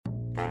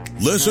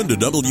Listen to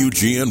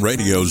WGN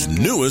Radio's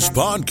newest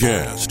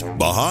podcast,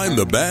 Behind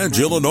the Badge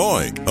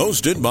Illinois,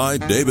 hosted by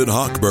David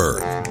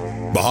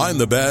Hochberg. Behind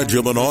the Badge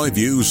Illinois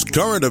views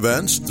current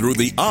events through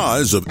the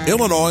eyes of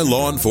Illinois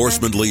law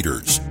enforcement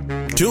leaders.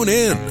 Tune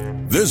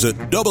in. Visit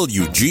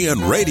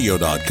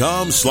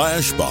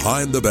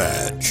WGNRadio.com/Behind the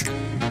Badge.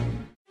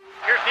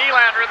 Here's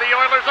Nylander in the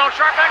Oilers' zone.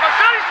 Sharp angle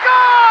shot. He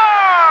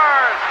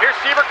scores! Here's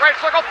Seabrook, right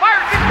circle,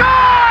 fires. He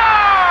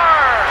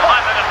scores!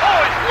 And then it's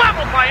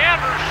leveled by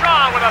Andrew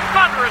Shaw with a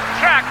thunderous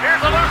check.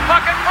 Here's a loose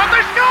puck in front.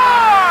 They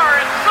score!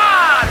 It's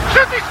Saad.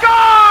 Shoots, he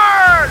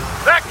scores!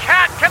 The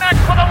Cat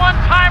connects with a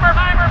one-timer.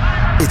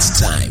 It's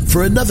time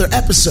for another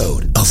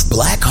episode of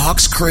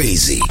Blackhawks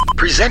Crazy,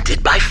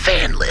 presented by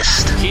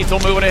FanList. Keith will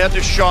move it ahead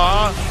to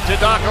Shaw. To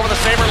Doc over the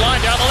Sabre line,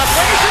 down the left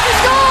wing. He shoots, he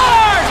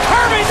scores!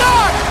 Kirby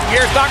Doc!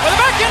 Here's Doc with the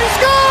backhand. He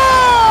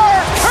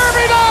scores!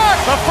 Kirby Doc!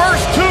 The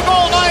first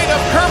two-goal night of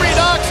Kirby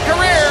Doc's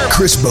career.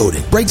 Chris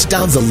Bowden breaks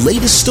down the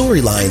latest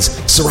storylines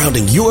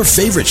surrounding your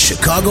favorite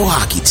Chicago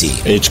hockey team.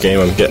 Each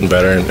game I'm getting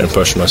better and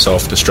pushing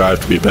myself to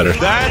strive to be better.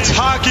 That's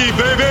hockey,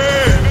 baby!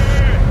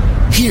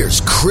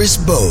 Here's Chris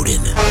Bowden.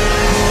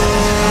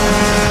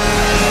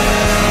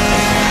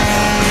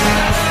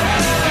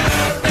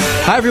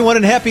 Hi, everyone,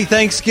 and happy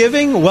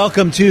Thanksgiving.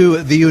 Welcome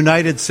to the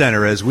United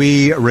Center as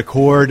we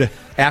record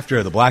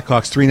after the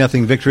Blackhawks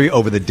 3-0 victory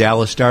over the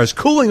Dallas Stars,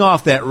 cooling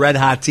off that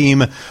red-hot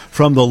team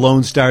from the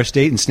Lone Star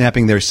State and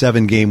snapping their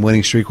 7-game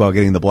winning streak while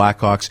getting the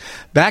Blackhawks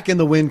back in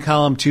the win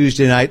column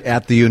Tuesday night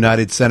at the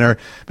United Center.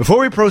 Before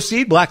we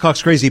proceed,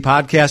 Blackhawks Crazy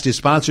Podcast is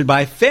sponsored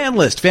by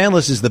FanList.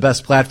 FanList is the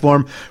best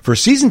platform for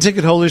season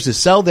ticket holders to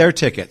sell their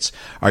tickets.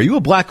 Are you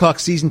a Blackhawks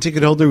season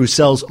ticket holder who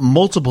sells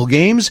multiple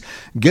games?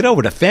 Get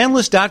over to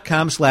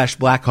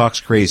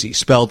fanlist.com/BlackhawksCrazy,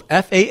 spelled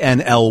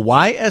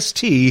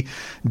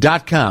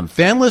FANLYST.com.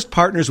 FanList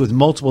partners with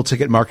multiple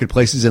ticket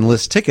marketplaces and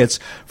lists tickets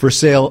for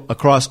sale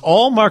across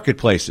all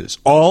marketplaces,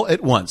 all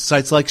at once.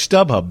 Sites like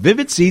StubHub,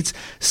 Vivid Seats,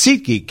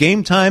 SeatGeek,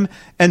 Game Time,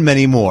 and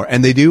many more.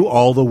 And they do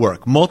all the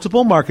work.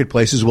 Multiple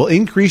marketplaces will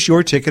increase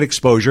your ticket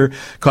exposure,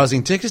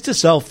 causing tickets to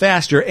sell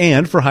faster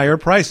and for higher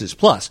prices.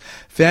 Plus,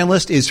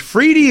 FanList is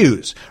free to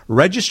use.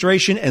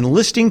 Registration and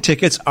listing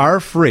tickets are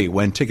free.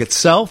 When tickets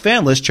sell,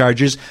 FanList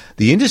charges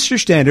the industry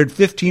standard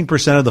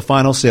 15% of the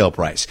final sale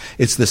price.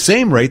 It's the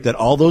same rate that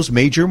all those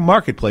major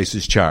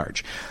marketplaces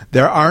charge.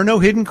 There are no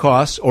hidden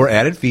costs or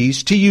added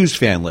fees to use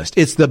FanList.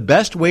 It's the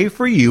best way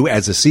for you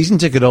as a season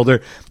ticket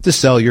holder to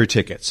sell your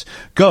tickets.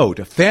 Go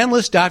to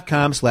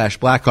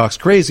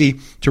fanlist.com/BlackhawksCrazy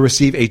to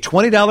receive a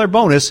 $20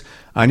 bonus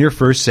on your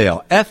first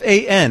sale.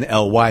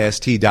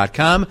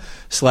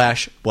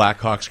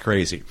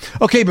 FANLYST.com/BlackhawksCrazy.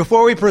 Okay,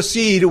 before we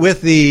proceed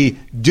with the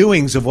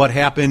doings of what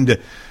happened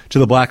to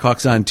the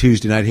Blackhawks on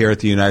Tuesday night here at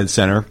the United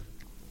Center,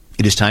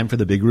 it is time for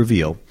the big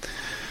reveal.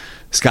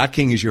 Scott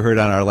King, as you heard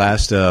on our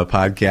last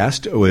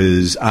podcast,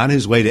 was on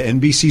his way to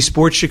NBC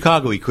Sports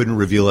Chicago. He couldn't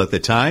reveal at the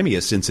time. He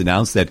has since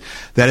announced that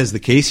that is the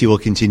case. He will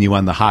continue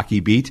on the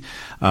hockey beat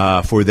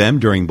for them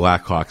during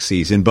Blackhawks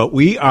season. But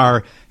we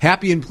are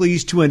happy and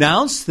pleased to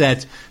announce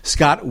that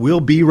Scott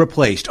will be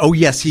replaced. Oh,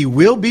 yes, he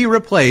will be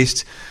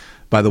replaced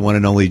by the one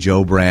and only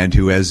Joe Brand,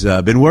 who has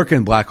been working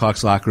in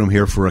Blackhawks locker room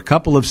here for a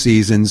couple of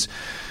seasons.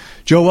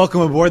 Joe, welcome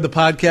aboard the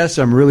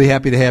podcast. I'm really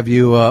happy to have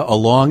you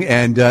along.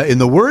 And in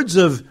the words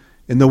of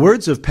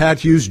Pat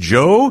Hughes,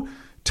 Joe,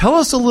 tell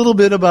us a little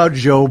bit about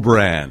Joe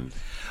Brand.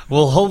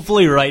 Well,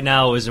 hopefully right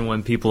now isn't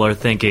when people are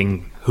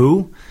thinking,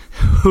 who?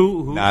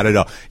 Who? Not at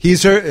all.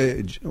 He's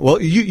heard.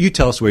 Well, you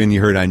tell us when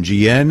you heard on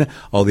GN,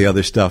 all the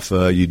other stuff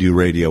you do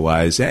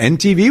radio-wise and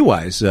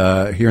TV-wise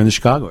here in the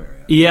Chicago area.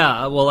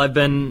 Yeah, well, I've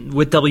been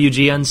with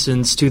WGN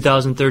since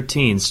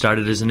 2013.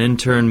 Started as an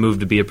intern, moved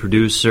to be a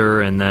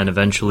producer, and then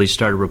eventually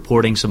started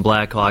reporting some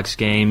Blackhawks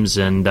games.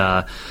 And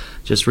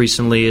just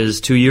recently, as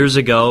 2 years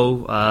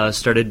ago,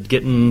 started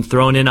getting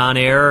thrown in on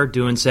air,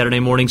 doing Saturday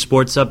morning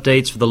sports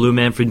updates for the Lou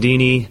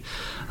Manfredini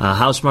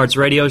House Smarts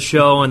radio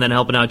show, and then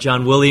helping out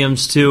John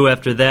Williams too.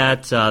 After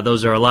that,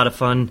 those are a lot of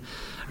fun.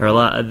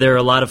 They're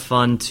a lot of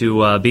fun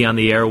to be on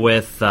the air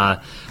with.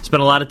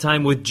 Spent a lot of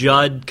time with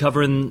Judd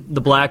covering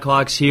the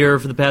Blackhawks here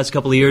for the past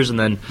couple of years, and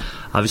then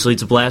obviously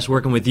it's a blast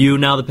working with you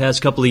now the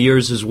past couple of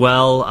years as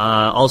well.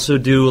 Also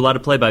do a lot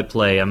of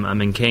play-by-play.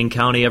 I'm in Kane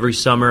County every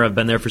summer. I've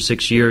been there for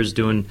 6 years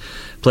doing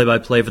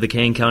play-by-play for the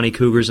Kane County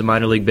Cougars, a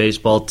minor league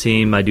baseball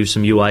team. I do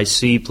some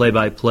UIC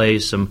play-by-play,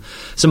 some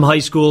high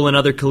school and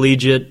other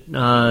collegiate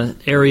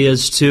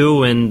areas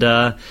too,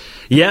 and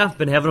yeah,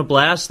 been having a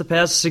blast the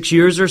past 6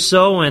 years or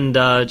so, and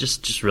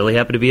just really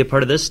happy to be a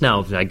part of this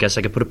now. I guess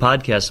I could put a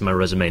podcast on my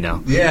resume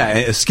now.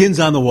 Yeah, skins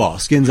on the wall.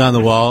 Skins on the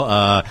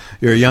wall.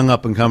 You're a young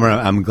up-and-comer.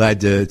 I'm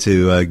glad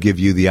to give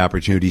you the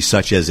opportunity,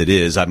 such as it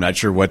is. I'm not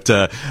sure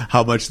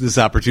how much this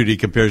opportunity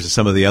compares to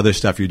some of the other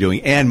stuff you're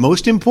doing. And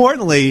most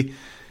importantly,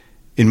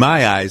 in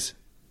my eyes,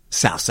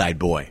 Southside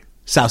boy.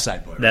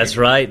 Southside boy. Right? That's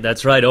right.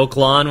 That's right. Oak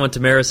Lawn, went to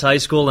Marist High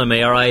School,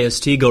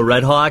 MARIST, go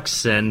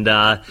Redhawks,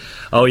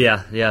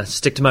 and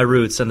stick to my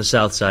roots on the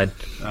South Side.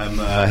 I'm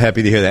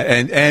happy to hear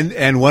that.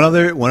 And one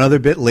other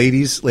bit,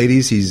 ladies,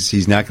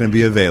 he's not going to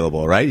be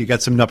available, right? You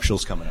got some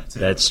nuptials coming up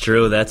today. That's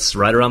true. That's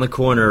right around the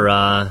corner.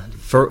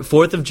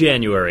 4th of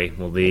January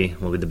will be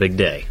the big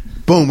day.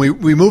 Boom,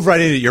 we move right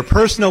into your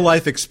personal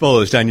life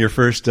exposed on your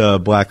first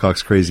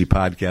Blackhawks Crazy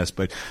podcast,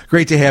 but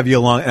great to have you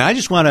along. And I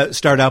just want to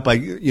start out by,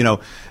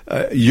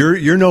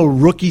 you're no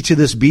rookie to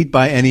this beat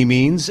by any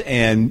means,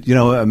 and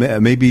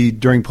maybe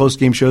during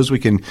post-game shows we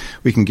can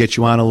get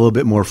you on a little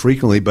bit more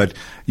frequently, but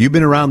you've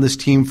been around this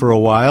team for a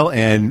while,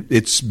 and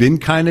it's been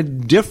kind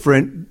of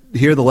different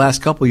here the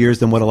last couple of years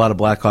than what a lot of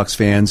Blackhawks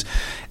fans,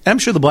 and I'm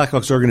sure the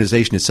Blackhawks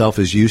organization itself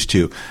is used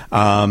to.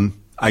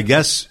 I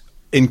guess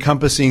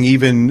encompassing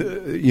even,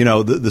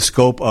 the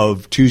scope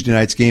of Tuesday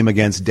night's game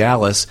against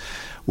Dallas,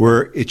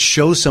 where it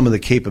shows some of the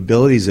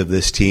capabilities of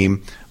this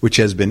team, which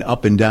has been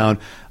up and down.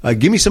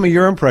 Give me some of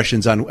your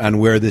impressions on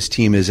where this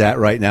team is at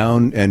right now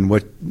and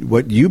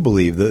what you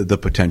believe the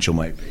potential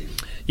might be.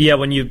 Yeah,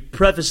 when you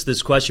prefaced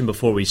this question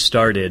before we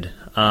started...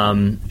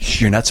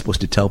 You're not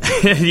supposed to tell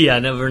people. Yeah,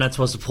 no, we're not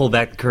supposed to pull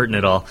back the curtain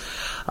at all.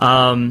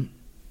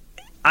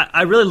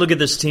 I really look at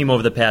this team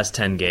over the past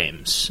 10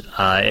 games.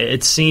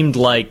 It seemed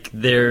like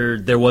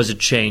there was a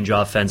change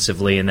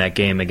offensively in that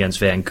game against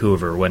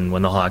Vancouver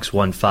when the Hawks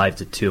won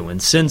 5-2. And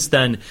since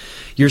then,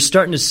 you're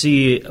starting to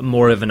see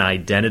more of an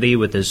identity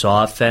with this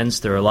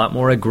offense. They're a lot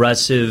more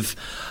aggressive.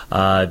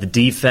 The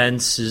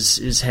defense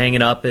is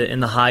hanging up in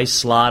the high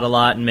slot a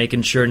lot and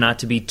making sure not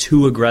to be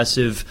too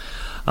aggressive.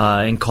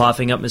 And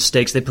coughing up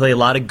mistakes. They play a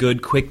lot of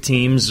good, quick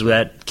teams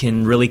that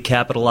can really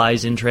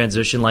capitalize in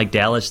transition like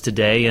Dallas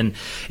today, and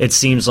it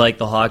seems like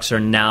the Hawks are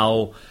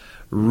now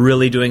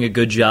really doing a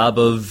good job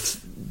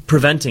of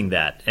preventing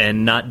that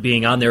and not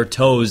being on their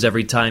toes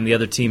every time the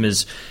other team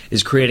is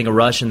creating a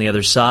rush on the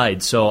other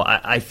side. So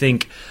I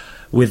think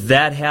with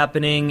that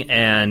happening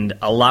and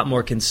a lot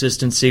more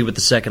consistency with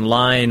the second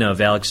line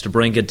of Alex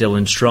DeBrincat,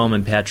 Dylan Strome,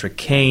 and Patrick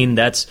Kane,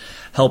 that's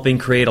helping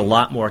create a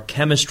lot more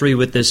chemistry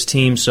with this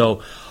team.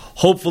 So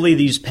hopefully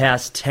these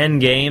past 10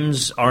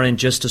 games aren't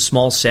just a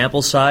small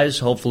sample size.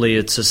 Hopefully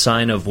it's a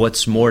sign of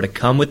what's more to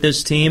come with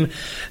this team,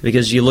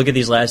 because you look at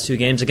these last 2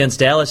 games against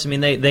Dallas, I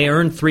mean, they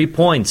earned 3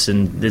 points,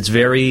 and it's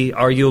very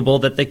arguable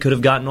that they could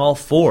have gotten all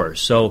 4.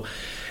 So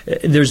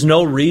there's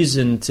no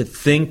reason to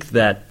think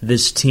that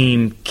this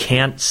team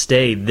can't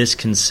stay this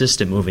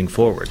consistent moving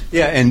forward.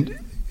 Yeah, and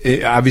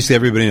obviously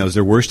everybody knows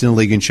they're worst in the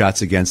league in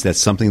shots against. That's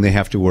something they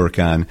have to work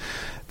on.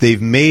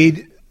 They've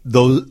made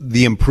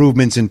the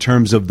improvements in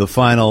terms of the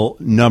final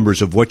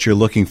numbers of what you're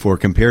looking for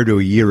compared to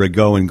a year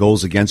ago in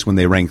goals against when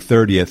they ranked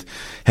 30th.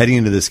 Heading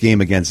into this game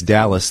against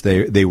Dallas,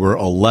 they were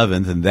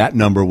 11th, and that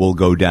number will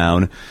go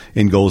down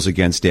in goals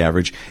against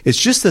average. It's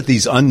just that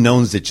these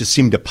unknowns that just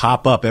seem to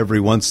pop up every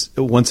once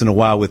in a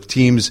while with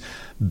teams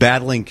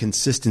battling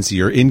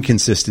consistency or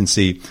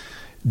inconsistency.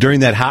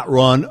 During that hot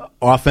run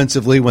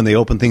offensively, when they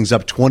opened things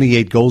up,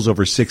 28 goals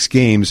over 6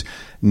 games.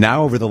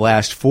 Now over the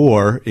last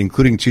 4,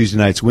 including Tuesday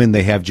night's win,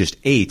 they have just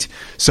 8.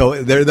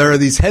 So there are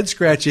these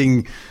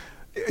head-scratching,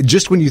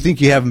 just when you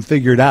think you have them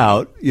figured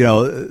out,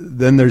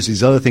 then there's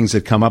these other things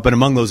that come up. And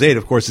among those 8,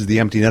 of course, is the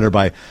empty netter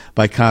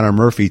by Connor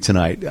Murphy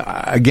tonight.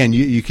 Again,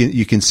 you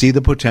can see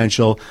the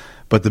potential,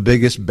 but the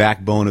biggest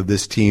backbone of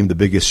this team, the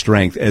biggest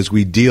strength, as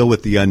we deal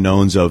with the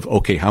unknowns of,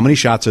 okay, how many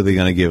shots are they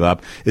going to give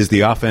up? Is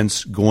the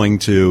offense going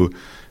to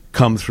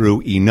come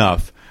through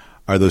enough?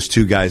 Are those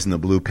 2 guys in the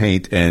blue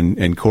paint,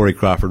 and Corey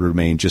Crawford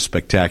remain just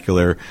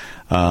spectacular.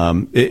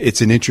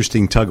 It's an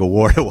interesting tug of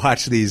war to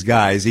watch these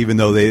guys, even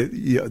though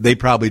they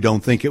probably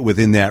don't think it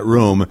within that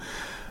room.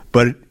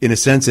 But in a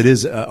sense, it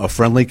is a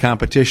friendly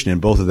competition,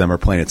 and both of them are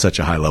playing at such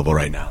a high level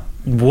right now.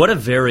 What a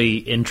very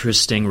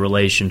interesting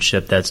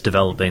relationship that's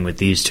developing with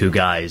these 2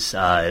 guys.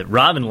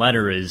 Robin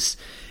Lehner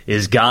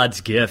is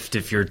God's gift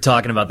if you're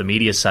talking about the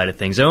media side of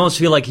things. I almost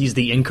feel like he's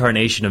the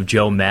incarnation of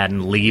Joe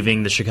Madden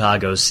leaving the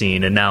Chicago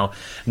scene, and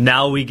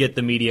now we get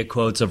the media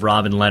quotes of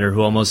Robin Lehner,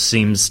 who almost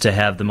seems to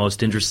have the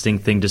most interesting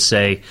thing to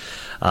say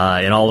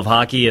in all of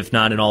hockey, if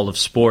not in all of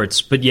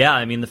sports. But yeah,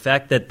 I mean, the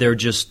fact that they're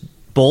just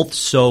both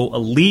so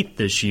elite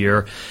this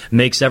year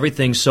makes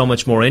everything so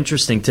much more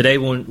interesting. Today,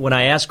 when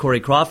I asked Corey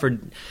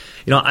Crawford,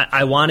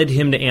 I wanted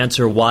him to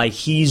answer why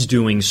he's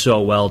doing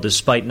so well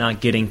despite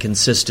not getting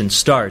consistent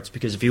starts.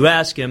 Because if you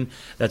ask him,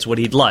 that's what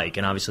he'd like.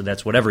 And obviously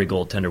that's what every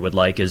goaltender would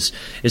like is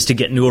to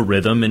get into a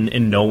rhythm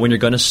and know when you're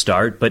going to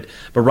start. But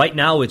right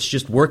now it's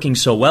just working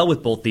so well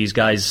with both these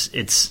guys.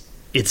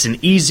 It's an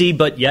easy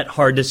but yet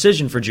hard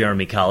decision for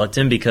Jeremy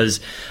Colleton,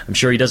 because I'm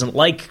sure he doesn't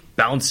like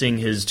bouncing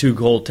his 2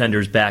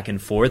 goaltenders back and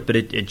forth, but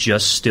it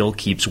just still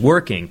keeps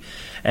working.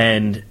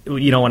 And,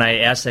 when I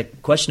asked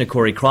that question to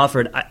Corey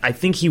Crawford, I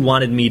think he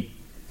wanted me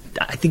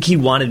I think he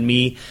wanted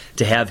me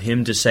to have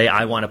him to say,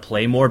 I want to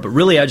play more. But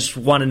really, I just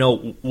want to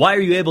know, why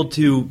are you able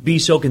to be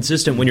so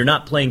consistent when you're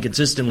not playing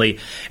consistently?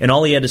 And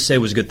all he had to say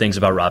was good things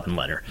about Robin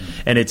Lehner.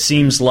 And it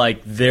seems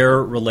like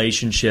their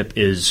relationship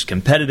is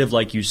competitive,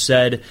 like you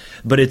said,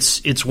 but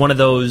it's one of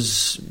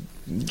those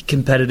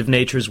competitive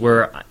natures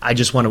where I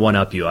just want to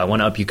one-up you. I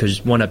want to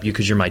one-up you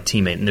because you're my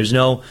teammate. And there's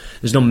no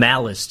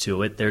malice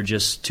to it. They're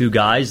just two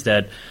guys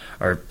that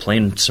are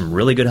playing some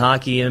really good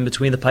hockey in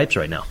between the pipes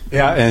right now.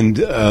 Yeah, and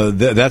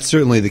that's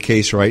certainly the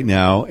case right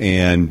now.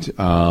 And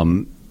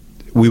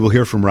we will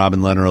hear from Robin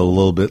Lehner a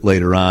little bit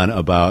later on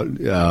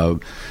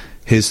about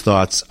his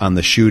thoughts on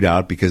the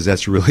shootout, because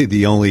that's really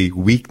the only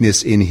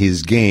weakness in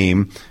his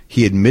game.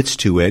 He admits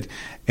to it,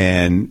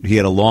 and he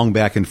had a long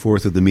back and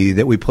forth with the media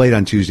that we played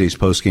on Tuesday's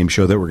postgame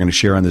show that we're going to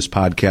share on this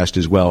podcast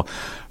as well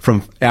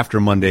from after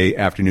Monday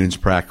afternoon's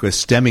practice,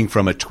 stemming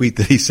from a tweet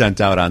that he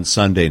sent out on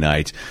Sunday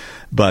night.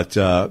 But,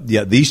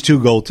 these two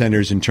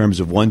goaltenders in terms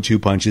of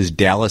 1-2 punches,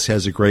 Dallas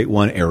has a great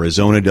one.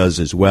 Arizona does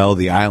as well.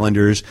 The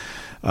Islanders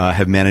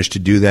have managed to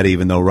do that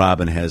even though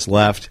Robin has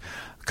left.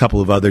 A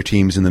couple of other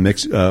teams in the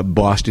mix.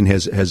 Boston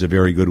has a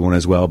very good one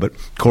as well. But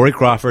Corey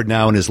Crawford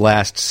now in his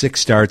last 6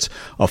 starts,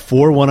 a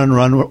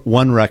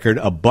 4-1-1 record,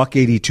 a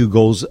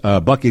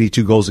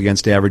 .182 goals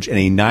against average, and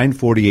a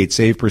 .948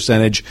 save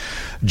percentage.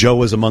 Joe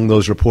was among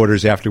those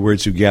reporters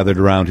afterwards who gathered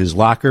around his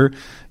locker.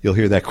 You'll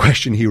hear that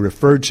question he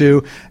referred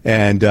to.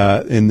 And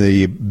in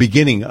the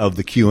beginning of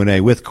the Q&A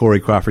with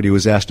Corey Crawford, he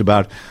was asked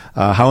about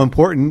how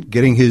important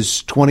getting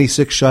his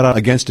 26th shutout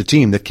against a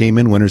team that came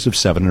in winners of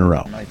 7 in a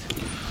row.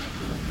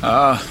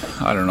 I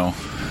don't know.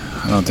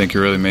 I don't think it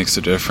really makes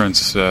a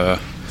difference.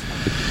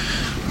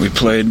 We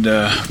played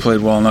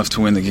well enough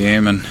to win the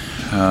game, and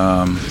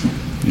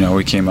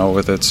we came out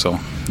with it. So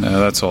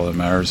that's all that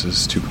matters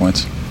is 2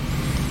 points.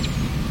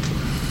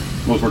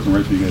 What was working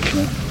right for you guys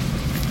tonight?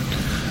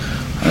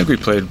 I think we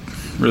played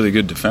really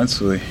good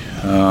defensively.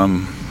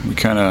 They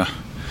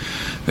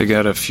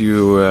got a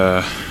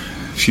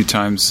few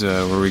times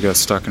where we got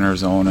stuck in our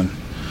zone, and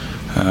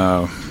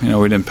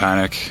we didn't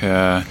panic.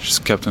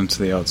 Just kept them to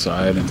the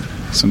outside, and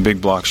some big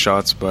block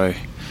shots by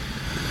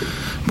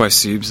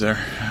Siebes there.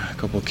 A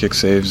couple of kick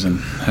saves, and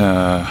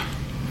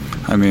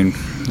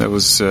that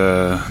was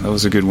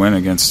a good win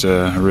against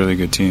a really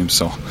good team.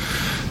 So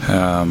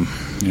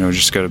we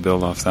just got to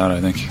build off that,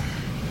 I think.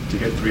 To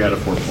get 3 out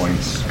of 4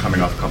 points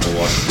coming off a couple of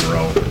losses in a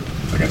row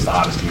against the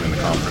hottest team in the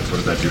conference, what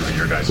does that do for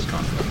your guys'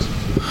 confidence?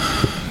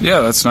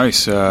 Yeah, that's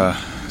nice.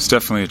 It's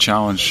definitely a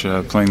challenge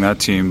playing that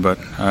team, but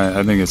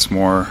I think it's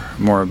more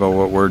about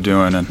what we're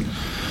doing, and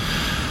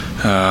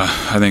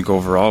I think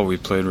overall we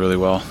played really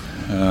well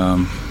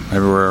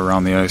everywhere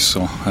around the ice,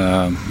 so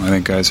I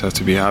think guys have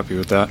to be happy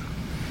with that.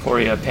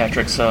 Corey,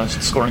 Patrick's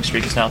scoring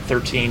streak is now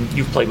 13.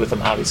 You've played with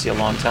him obviously a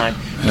long time.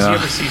 Does he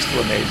ever cease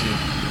to amaze you?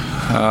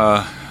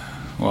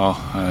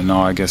 No,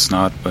 I guess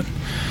not, but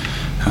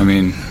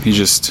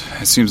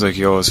it seems like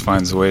he always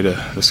finds a way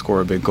to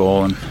score a big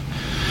goal and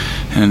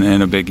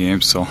in a big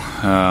game, so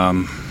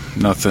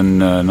nothing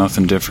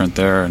different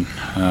there. And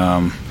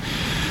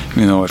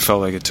it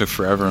felt like it took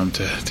forever him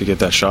to get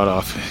that shot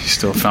off. He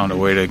still found a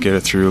way to get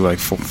it through like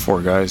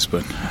four guys,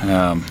 but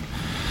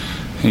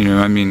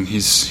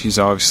he's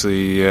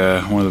obviously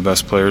one of the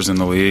best players in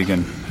the league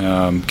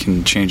and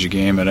can change a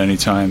game at any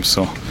time.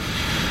 So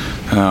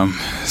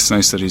it's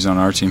nice that he's on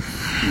our team.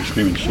 You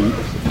scream and shoot?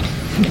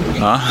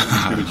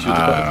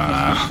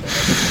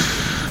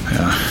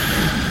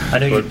 I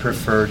know you'd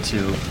prefer to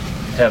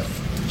have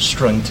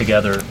strung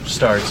together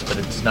starts, but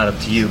it's not up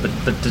to you. But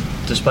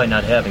despite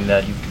not having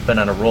that, you've been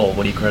on a roll.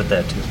 What do you credit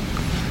that to?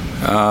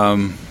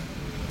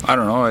 I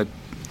don't know.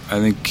 I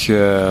think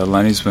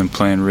Lenny's been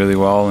playing really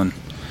well, and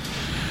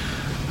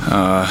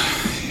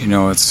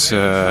it's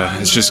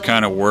just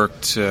kind of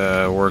worked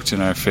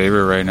in our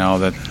favor right now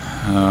that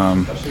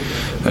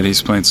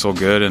he's playing so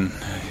good, and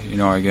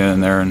I get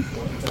in there and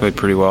played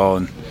pretty well,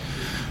 and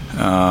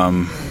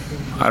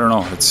I don't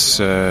know. It's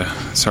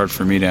hard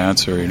for me to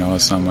answer.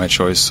 It's not my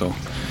choice, so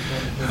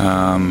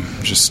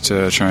just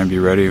try and be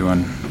ready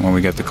when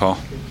we get the call.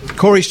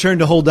 Corey's turn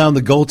to hold down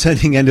the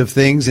goaltending end of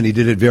things, and he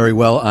did it very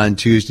well on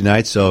Tuesday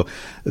night. So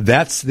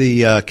that's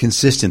the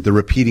the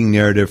repeating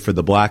narrative for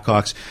the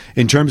Blackhawks.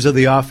 In terms of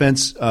the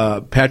offense,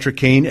 Patrick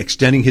Kane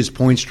extending his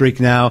point streak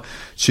now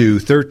to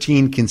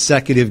 13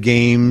 consecutive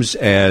games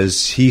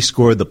as he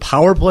scored the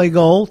power play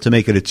goal to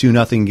make it a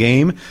 2-0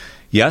 game.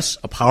 Yes,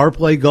 a power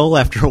play goal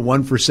after a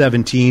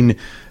 1-for-17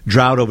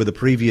 drought over the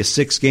previous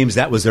 6 games.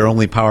 That was their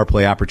only power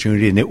play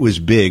opportunity, and it was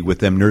big with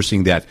them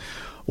nursing that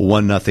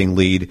 1-0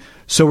 lead.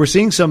 So we're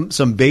seeing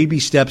some baby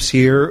steps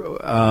here,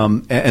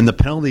 and the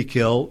penalty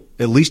kill,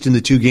 at least in the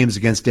 2 games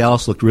against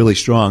Dallas, looked really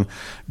strong.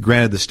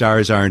 Granted, the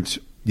Stars aren't,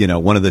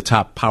 one of the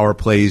top power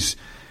plays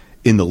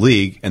in the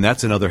league, and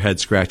that's another head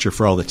scratcher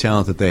for all the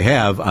talent that they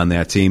have on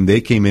that team. They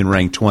came in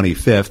ranked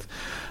 25th.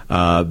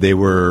 They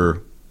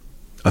were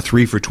a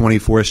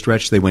 3-for-24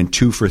 stretch. They went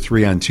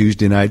 2-for-3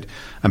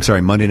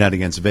 on Monday night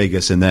against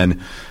Vegas, and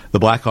then the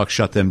Blackhawks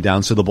shut them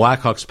down. So the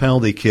Blackhawks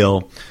penalty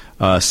kill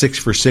 6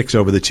 for 6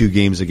 over the 2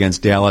 games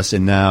against Dallas,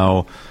 and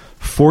now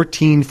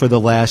 14 for the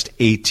last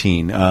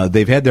 18.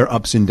 They've had their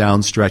ups and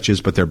down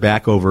stretches, but they're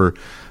back over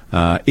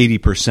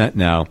 80%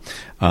 now.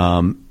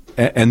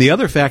 And the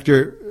other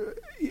factor,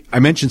 I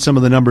mentioned some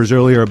of the numbers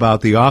earlier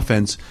about the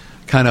offense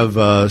kind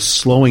of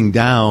slowing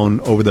down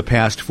over the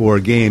past 4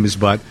 games,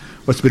 but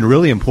what's been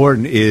really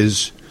important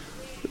is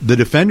the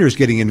defenders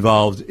getting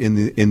involved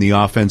in the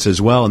offense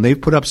as well, and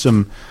they've put up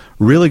some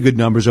really good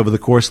numbers over the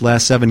course of the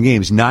last 7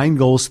 games. 9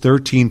 goals,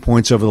 13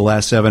 points over the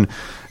last 7,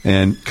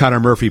 and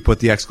Connor Murphy put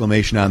the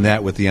exclamation on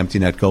that with the empty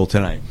net goal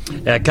tonight.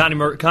 Yeah,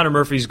 Connor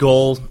Murphy's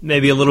goal,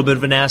 maybe a little bit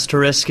of an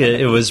asterisk.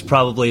 It was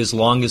probably his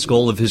longest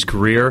goal of his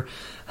career,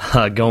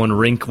 going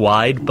rink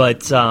wide,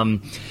 but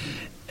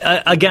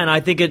again,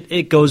 I think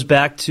it goes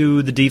back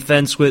to the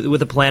defense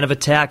with a plan of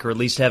attack, or at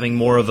least having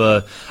more of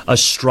a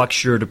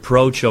structured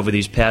approach over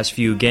these past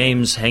few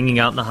games, hanging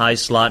out in the high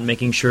slot,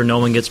 making sure no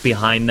one gets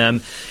behind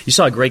them. You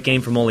saw a great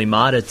game from Olli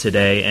Maatta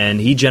today, and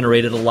he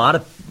generated a lot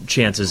of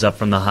chances up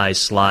from the high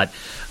slot.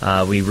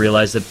 We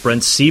realized that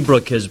Brent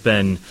Seabrook has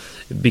been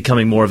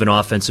becoming more of an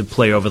offensive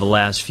player over the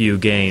last few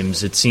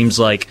games. It seems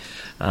like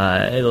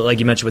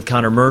you mentioned with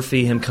Connor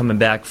Murphy, him coming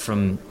back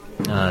from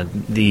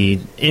the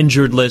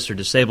injured list or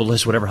disabled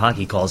list, whatever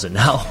hockey calls it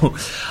now.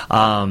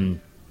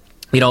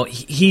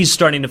 He's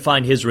starting to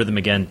find his rhythm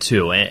again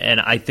too, and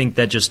I think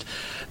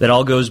that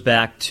all goes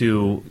back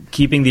to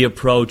keeping the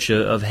approach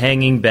of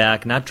hanging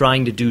back, not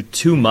trying to do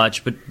too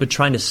much, but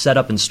trying to set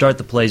up and start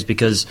the plays,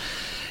 because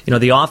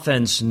the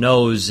offense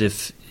knows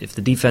if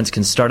the defense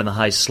can start in the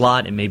high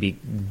slot and maybe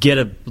get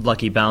a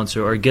lucky bounce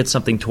or get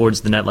something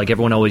towards the net, like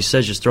everyone always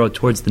says, just throw it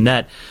towards the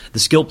net, the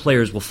skilled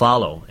players will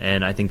follow,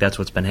 and I think that's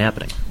what's been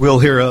happening. We'll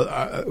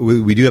hear,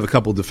 we do have a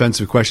couple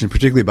defensive questions,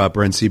 particularly about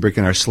Brent Seabrook,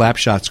 and our slap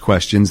shots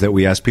questions that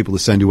we ask people to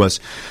send to us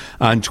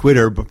on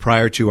Twitter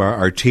prior to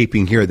our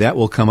taping here. That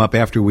will come up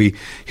after we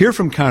hear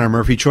from Connor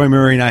Murphy. Troy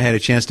Murray and I had a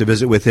chance to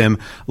visit with him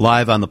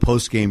live on the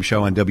post-game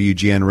show on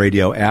WGN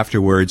Radio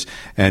afterwards,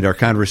 and our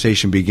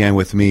conversation began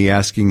with me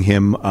asking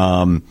him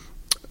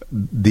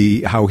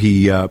how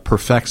he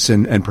perfects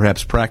and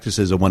perhaps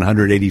practices a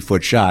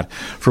 180-foot shot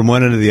from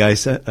one end of the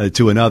ice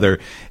to another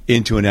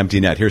into an empty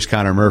net. Here's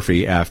Connor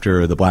Murphy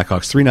after the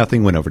Blackhawks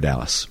 3-0 win over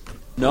Dallas.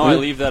 No, I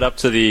leave that up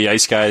to the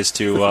ice guys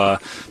to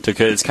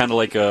it's kind of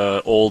like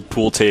a old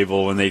pool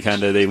table when they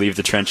leave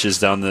the trenches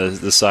down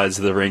the sides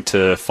of the rink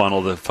to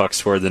funnel the pucks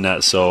toward the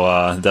net. So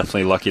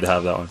definitely lucky to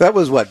have that one. That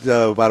was what,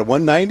 about a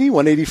 190,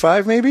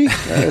 185 maybe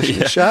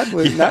shot?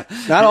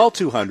 Not all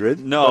 200.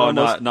 No,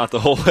 not the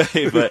whole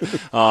way, but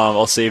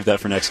I'll save that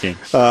for next game.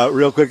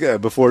 Real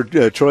quick before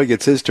Troy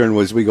gets his turn,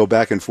 as we go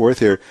back and forth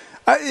here.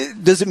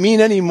 Does it mean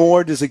any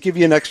more? Does it give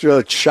you an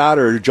extra shot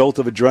or jolt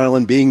of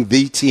adrenaline being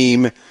the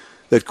team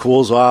that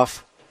cools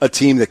off a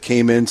team that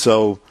came in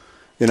so,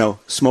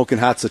 smoking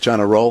hot, such on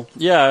a roll?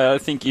 Yeah, I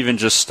think even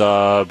just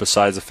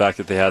besides the fact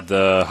that they had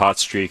the hot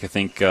streak, I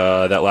think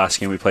that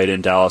last game we played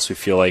in Dallas, we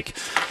feel like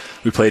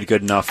we played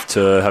good enough to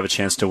have a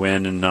chance to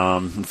win, and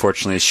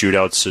unfortunately,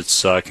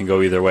 shootouts can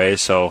go either way.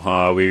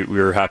 So we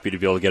were happy to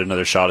be able to get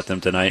another shot at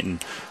them tonight,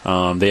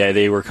 and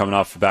they were coming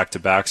off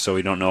back-to-back, so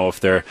we don't know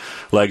if their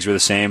legs were the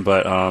same,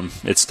 but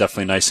it's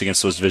definitely nice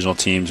against those divisional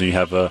teams, and you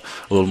have a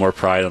little more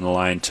pride on the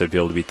line to be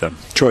able to beat them.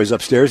 Troy's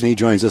upstairs, and he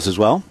joins us as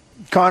well.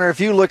 Connor, if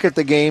you look at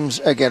the games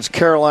against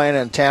Carolina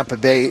and Tampa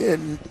Bay,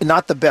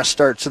 not the best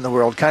starts in the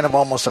world, kind of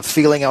almost a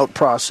feeling out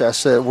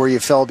process where you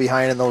fell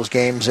behind in those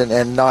games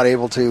and not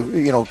able to,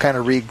 kind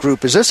of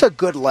regroup. Is this a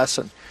good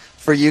lesson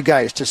for you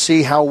guys to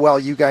see how well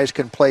you guys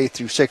can play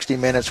through 60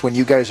 minutes when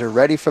you guys are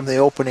ready from the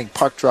opening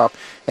puck drop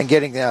and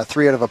getting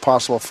 3 out of a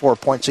possible 4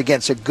 points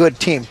against a good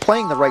team,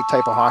 playing the right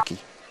type of hockey?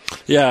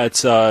 Yeah,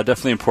 it's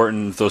definitely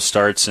important, those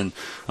starts, and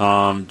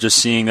just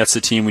seeing that's the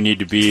team we need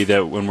to be,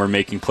 that when we're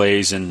making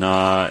plays and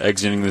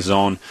exiting the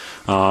zone,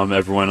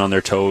 everyone on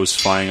their toes,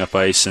 flying up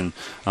ice, and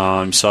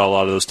you saw a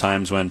lot of those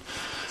times when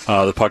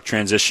the puck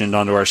transitioned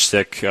onto our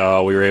stick, we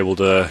were able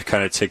to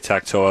kind of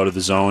tic-tac-toe out of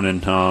the zone,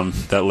 and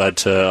that led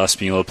to us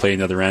being able to play on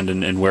the other end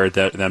and wear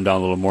them down a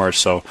little more.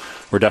 So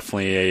we're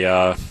definitely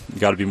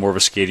got to be more of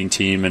a skating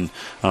team, and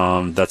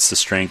that's the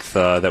strength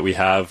that we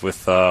have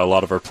with a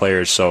lot of our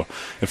players. So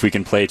if we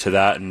can play to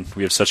that, and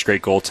we have such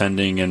great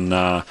goaltending,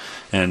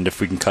 and if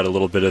we can cut a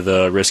little bit of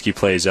the risky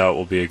plays out,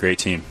 we'll be a great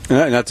team.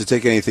 Not to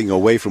take anything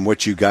away from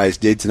what you guys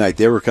did tonight.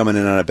 They were coming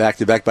in on a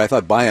back-to-back, but I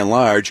thought by and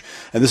large,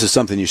 and this is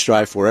something you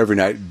strive for every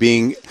night,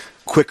 being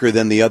quicker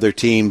than the other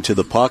team to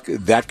the puck,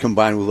 that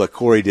combined with what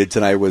Corey did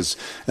tonight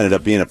ended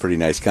up being a pretty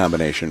nice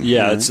combination.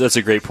 Yeah, that's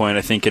a great point.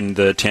 I think in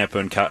the Tampa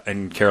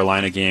and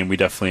Carolina game, we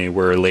definitely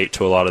were late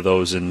to a lot of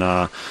those,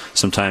 and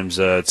sometimes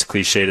it's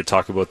cliche to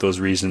talk about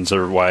those reasons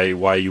or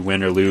why you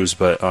win or lose,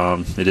 but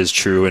it is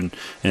true. And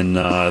in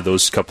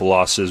those couple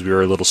losses, we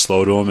were a little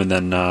slow to them, and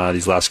then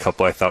these last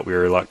couple, I thought we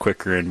were a lot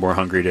quicker and more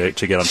hungry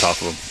to get on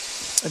top of them.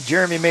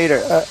 Jeremy made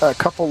a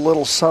couple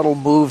little subtle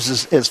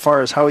moves as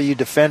far as how you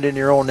defend in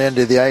your own end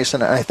of the ice,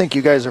 and I think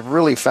you guys have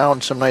really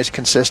found some nice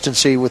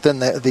consistency within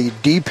the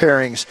D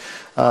pairings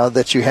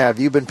that you have.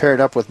 You've been paired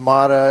up with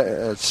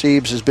Mata,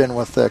 Siebes has been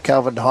with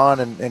Calvin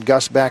DeHaan, and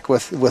Gus back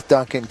with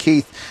Duncan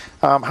Keith.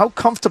 How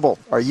comfortable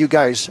are you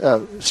guys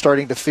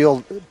starting to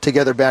feel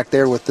together back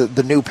there with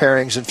the new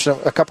pairings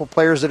and a couple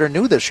players that are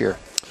new this year?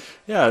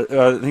 Yeah,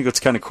 I think what's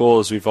kind of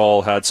cool is we've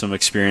all had some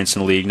experience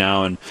in the league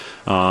now, and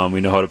we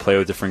know how to play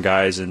with different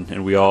guys,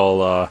 and we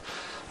all are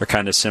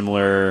kind of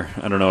similar,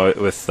 I don't know,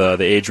 with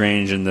the age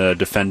range and the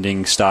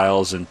defending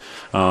styles, and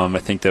I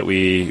think that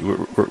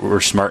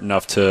we're smart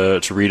enough to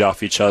read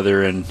off each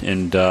other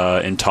and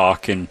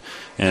talk and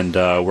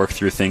work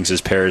through things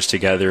as pairs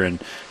together,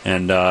 and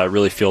it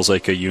really feels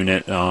like a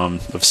unit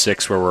of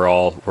six where we're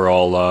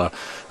all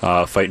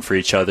fighting for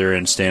each other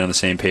and staying on the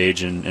same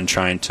page and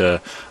trying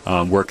to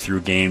work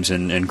through games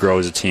and grow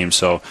as a team.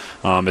 So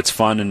it's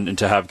fun and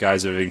to have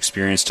guys that have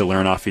experience to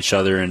learn off each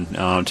other and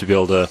to be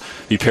able to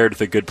be paired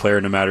with a good player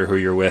no matter who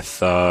you're with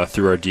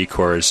through our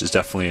D-core is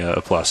definitely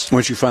a plus.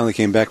 Once you finally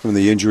came back from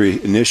the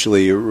injury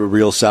initially, a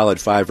real solid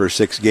 5 or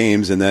 6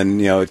 games, and then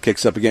it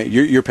kicks up again.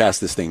 You're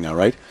past this thing now,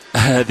 right?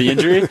 The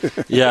injury?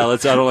 Yeah, I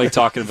don't like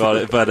talking about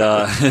it, but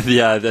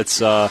yeah, that's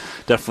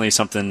definitely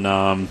something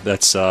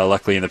that's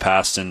luckily in the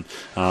past, and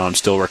I'm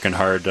still working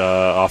hard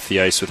off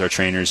the ice with our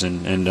trainers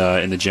and in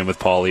the gym with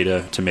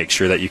Paulie to make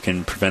sure that you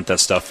can prevent that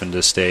stuff and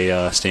to stay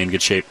in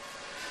good shape.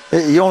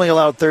 You only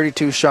allowed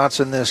 32 shots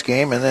in this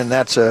game, and then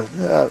that's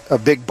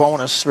a big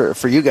bonus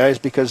for you guys,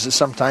 because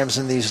sometimes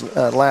in these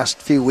last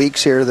few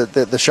weeks here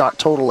that the shot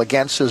total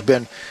against has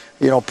been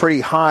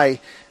pretty high.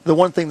 The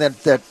one thing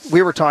that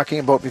we were talking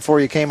about before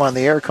you came on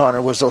the air,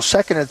 Connor, was those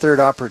second and third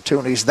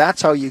opportunities.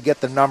 That's how you get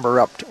the number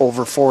up to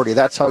over 40.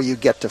 That's how you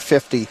get to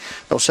 50,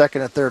 those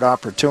second and third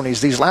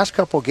opportunities. These last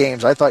couple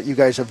games, I thought you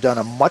guys have done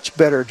a much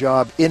better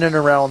job in and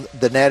around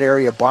the net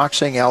area,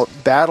 boxing out,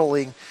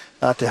 battling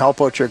to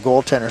help out your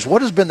goaltenders.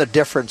 What has been the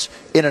difference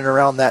in and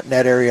around that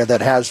net area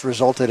that has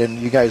resulted in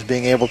you guys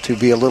being able to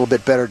be a little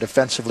bit better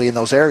defensively in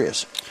those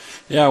areas?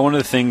 Yeah, one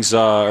of the things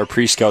our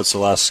pre-scouts the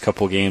last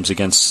couple of games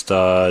against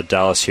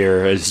Dallas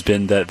here has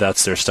been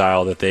that's their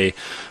style, that they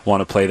want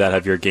to play that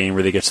heavier game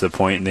where they get to the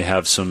point and they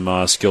have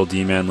some skilled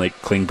D-men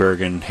like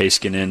Klingberg and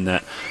Heiskanen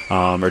that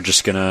are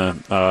just going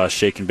to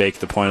shake and bake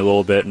the point a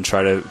little bit and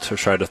try to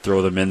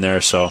throw them in there.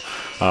 So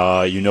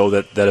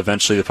that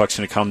eventually the puck's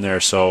going to come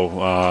there.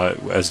 So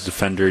as a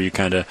defender, you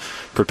kind of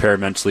prepare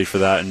mentally for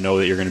that and know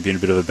that you're going to be in a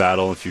bit of a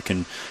battle. If you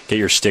can get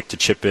your stick to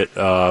chip it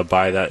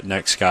by that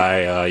next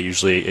guy,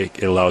 usually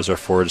it allows our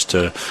forwards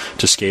to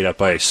skate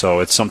up ice. So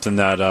it's something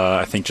that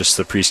I think just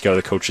the pre-scout,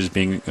 the coaches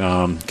being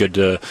good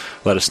to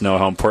let us know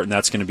how important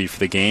that's going to be for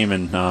the game,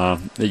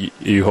 and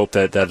you hope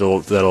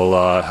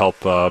that'll help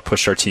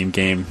push our team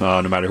game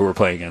no matter who we're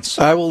playing against.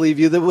 I will leave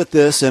you with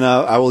this, and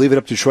I will leave it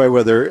up to Troy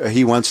whether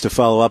he wants to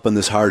follow up on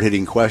this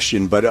hard-hitting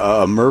question.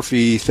 But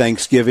Murphy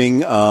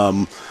Thanksgiving,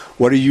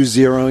 what are you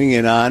zeroing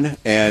in on?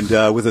 And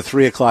with a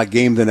 3:00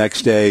 game the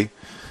next day,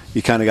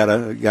 you kind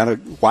of gotta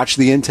watch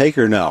the intake,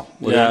 or no?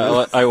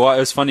 Yeah, it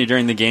was funny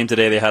during the game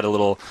today. They had a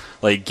little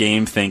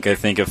game think. I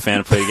think a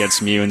fan played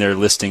against me when they're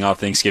listing off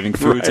Thanksgiving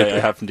foods. Right. I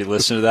happened to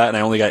listen to that, and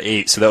I only got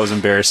 8, so that was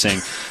embarrassing.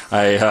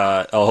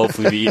 I'll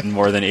hopefully be eating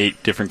more than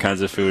 8 different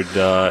kinds of food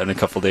in a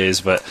couple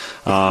days. But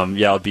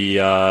I'll be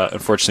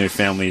unfortunately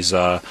families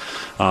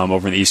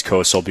over in the East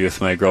Coast. I'll be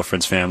with my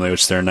girlfriend's family,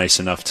 which they're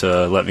nice enough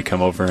to let me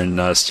come over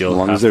and steal. As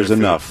long as there's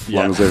enough.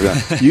 Yeah. Long as there's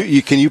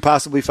enough. Can you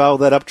possibly follow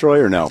that up, Troy,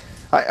 or no?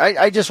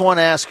 I just want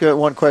to ask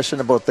one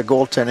question about the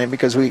goaltending,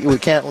 because we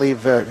can't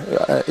leave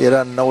it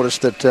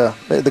unnoticed that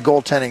the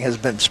goaltending has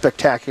been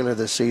spectacular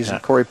this season. Yeah.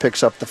 Corey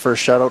picks up the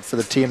first shutout for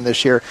the team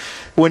this year.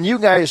 When you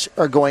guys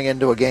are going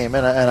into a game,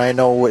 and I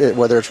know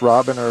whether it's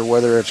Robin or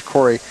whether it's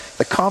Corey,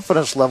 the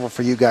confidence level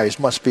for you guys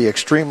must be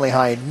extremely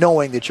high,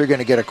 knowing that you're going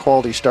to get a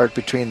quality start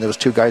between those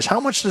two guys. How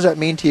much does that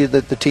mean to you,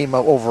 the team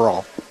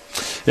overall?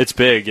 It's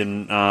big,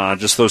 and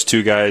just those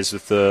two guys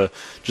with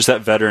just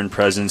that veteran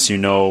presence, you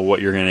know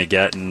what you're going to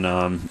get,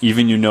 and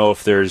even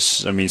if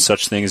there's,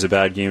 such thing as a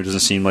bad game. It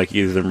doesn't seem like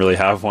either of them really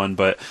have one,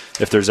 but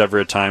if there's ever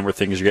a time where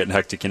things are getting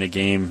hectic in a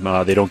game,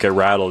 they don't get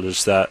rattled.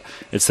 It's that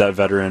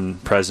veteran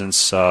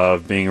presence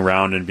of being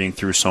around and being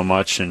through so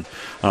much, and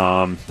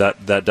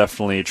that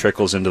definitely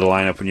trickles into the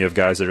lineup when you have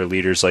guys that are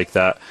leaders like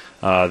that.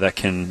 That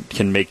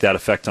can make that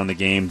effect on the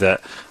game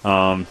that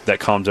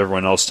calms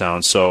everyone else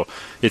down. So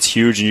it's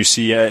huge, and you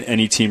see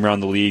any team around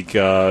the league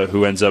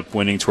who ends up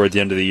winning toward the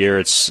end of the year,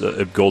 it's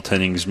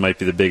goaltending might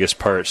be the biggest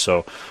part.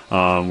 So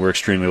we're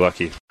extremely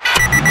lucky.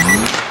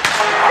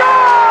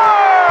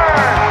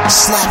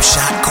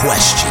 Slapshot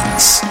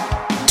questions.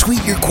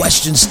 Tweet your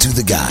questions to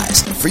the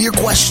guys for your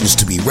questions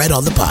to be read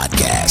on the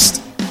podcast.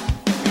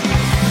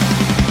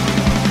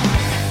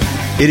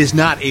 It is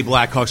not a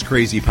Blackhawks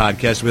Crazy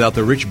podcast without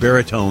the rich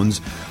baritones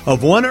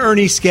of one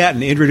Ernie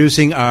Scatton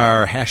introducing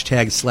our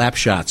hashtag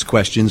Slapshots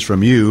questions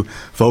from you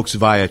folks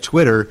via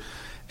Twitter.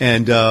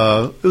 And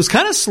it was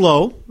kind of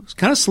slow It's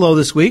kind of slow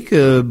this week,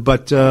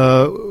 but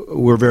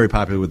we're very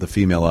popular with the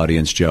female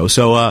audience, Joe.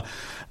 So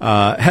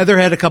Heather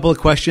had a couple of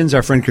questions.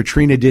 Our friend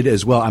Katrina did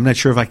as well. I'm not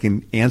sure if I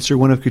can answer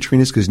one of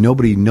Katrina's because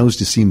nobody knows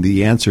to seem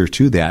the answer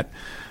to that.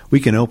 We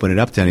can open it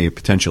up to any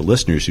potential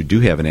listeners who do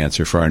have an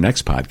answer for our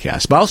next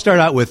podcast. But I'll start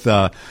out with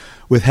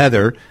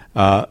Heather.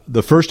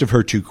 The first of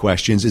her two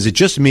questions. Is it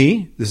just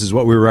me? This is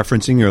what we were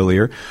referencing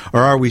earlier. Or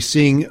are we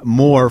seeing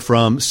more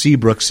from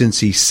Seabrook since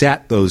he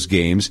sat those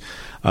games?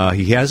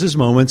 He has his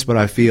moments, but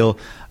I feel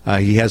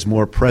he has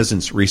more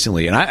presence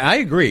recently. And I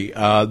agree.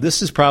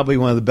 This is probably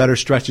one of the better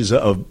stretches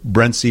of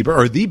Brent Seabrook,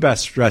 or the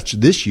best stretch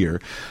this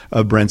year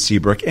of Brent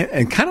Seabrook.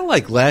 And kind of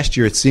like last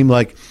year, it seemed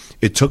like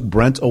it took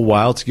Brent a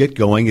while to get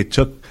going. It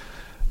took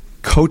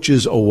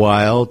coaches a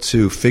while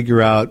to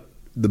figure out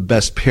the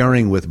best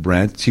pairing with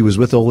Brent. He was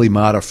with Ole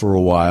Mata for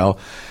a while.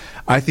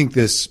 I think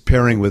this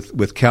pairing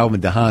with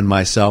Calvin DeHaan,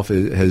 myself,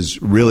 has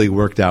really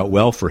worked out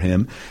well for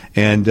him.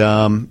 And,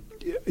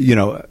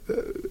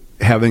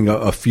 having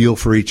a feel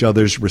for each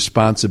other's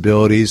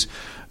responsibilities,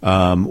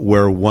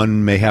 where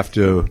one may have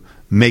to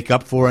make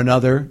up for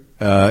another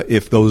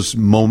if those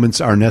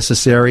moments are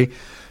necessary.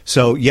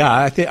 So, yeah,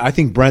 I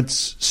think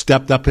Brent's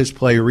stepped up his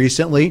play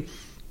recently.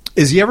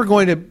 Is he ever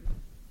going to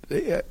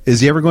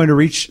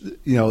reach,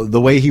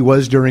 the way he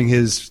was during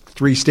his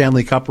 3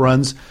 Stanley Cup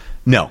runs?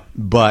 No.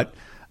 But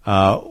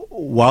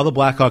while the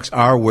Blackhawks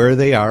are where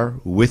they are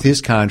with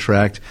his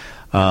contract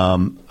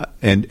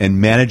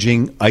and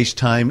managing ice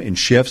time and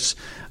shifts,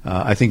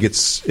 I think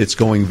it's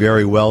going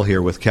very well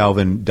here with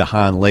Calvin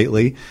DeHaan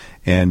lately,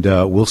 and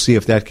we'll see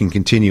if that can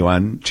continue.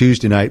 On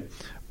Tuesday night,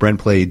 Brent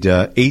played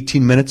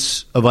 18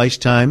 minutes of ice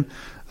time.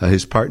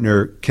 His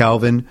partner,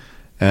 Calvin,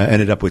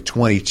 ended up with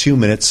 22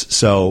 minutes,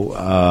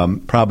 so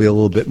probably a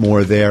little bit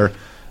more there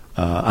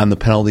on the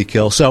penalty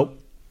kill. So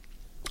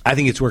I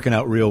think it's working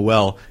out real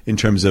well in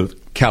terms of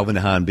Calvin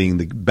DeHaan being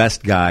the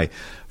best guy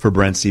for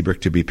Brent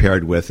Seabrook to be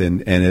paired with,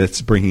 and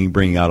it's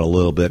bringing out a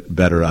little bit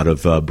better out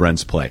of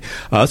Brent's play.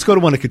 Let's go to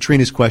one of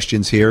Katrina's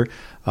questions here.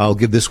 I'll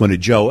give this one to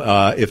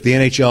Joe. If the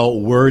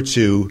NHL were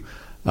to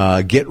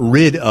get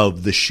rid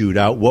of the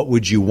shootout, what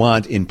would you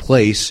want in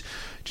place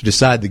to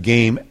decide the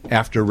game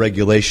after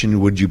regulation?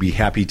 Would you be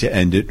happy to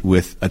end it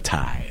with a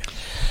tie?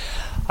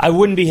 I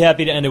wouldn't be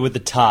happy to end it with a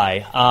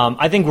tie.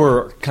 I think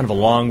we're kind of a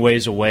long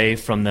ways away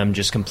from them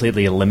just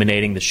completely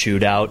eliminating the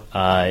shootout.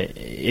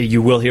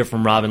 You will hear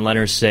from Robin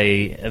Lehner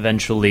say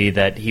eventually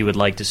that he would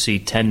like to see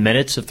 10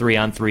 minutes of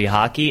 3-on-3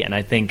 hockey, and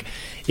I think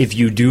if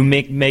you do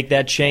make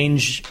that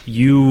change,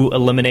 you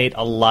eliminate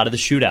a lot of the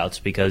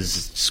shootouts because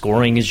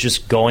scoring is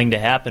just going to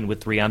happen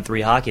with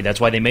 3-on-3 hockey. That's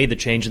why they made the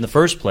change in the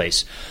first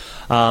place.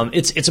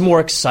 It's a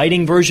more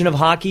exciting version of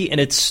hockey, and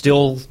it's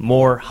still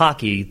more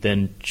hockey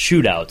than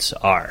shootouts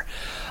are.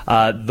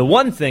 The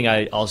one thing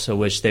I also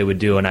wish they would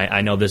do, and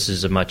I know this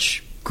is a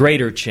much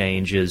greater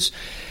change, is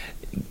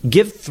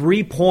give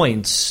 3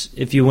 points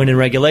if you win in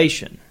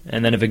regulation.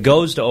 And then if it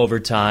goes to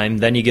overtime,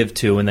 then you give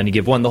 2, and then you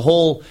give 1. The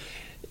whole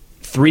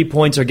 3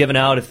 points are given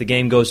out if the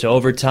game goes to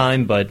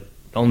overtime, but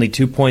only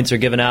 2 points are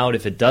given out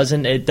if it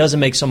doesn't. It doesn't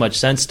make so much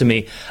sense to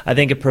me. I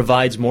think it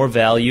provides more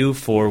value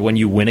for when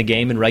you win a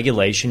game in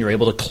regulation. You're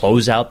able to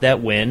close out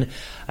that win.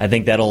 I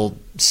think that'll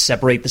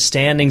separate the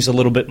standings a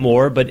little bit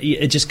more, but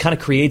it just kind of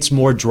creates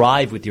more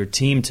drive with your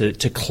team to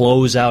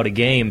close out a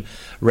game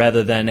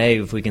rather than, hey,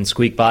 if we can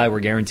squeak by, we're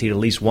guaranteed at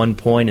least 1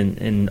 point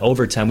in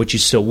overtime, which you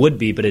still would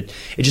be, but it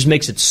just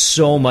makes it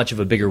so much of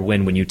a bigger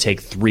win when you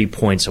take 3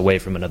 points away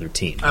from another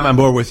team. I'm on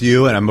board with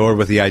you, and I'm on board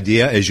with the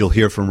idea, as you'll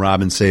hear from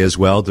Robin say as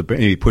well, to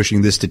maybe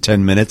pushing this to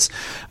 10 minutes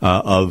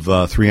of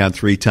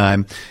 3-on-3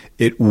 time.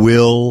 It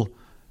will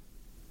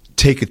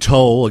take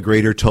a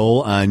greater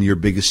toll on your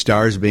biggest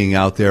stars being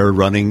out there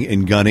running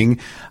and gunning.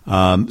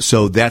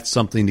 So that's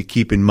something to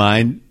keep in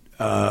mind.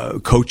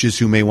 Coaches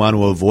who may want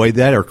to avoid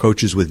that, or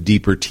coaches with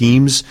deeper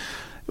teams,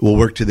 will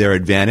work to their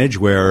advantage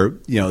where,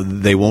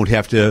 they won't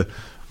have to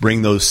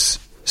bring those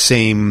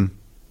same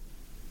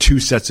 2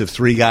 sets of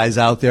 3 guys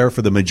out there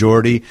for the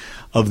majority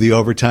of the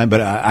overtime.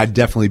 But I'd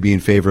definitely be in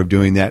favor of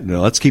doing that.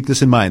 Let's keep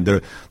this in mind.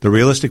 The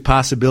realistic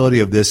possibility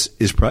of this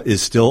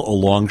is still a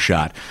long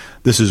shot.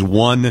 This is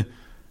one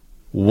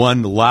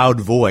loud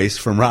voice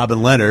from Robin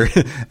Lehner,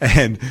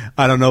 and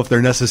I don't know if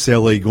they're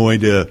necessarily going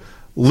to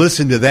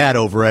listen to that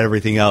over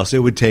everything else. It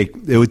would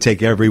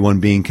take everyone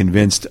being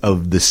convinced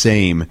of the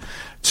same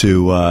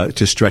to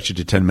stretch it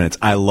to 10 minutes.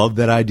 I love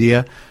that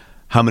idea.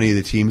 How many of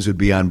the teams would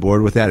be on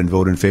board with that and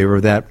vote in favor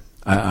of that?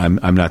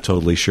 I'm not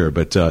totally sure,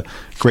 but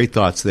great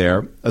thoughts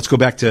there. Let's go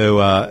back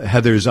to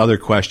Heather's other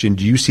question.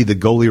 Do you see the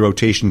goalie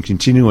rotation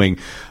continuing?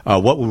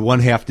 What would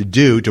one have to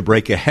do to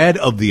break ahead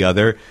of the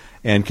other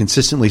and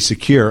consistently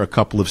secure a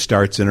couple of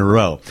starts in a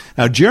row?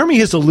 Now, Jeremy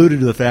has alluded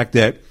to the fact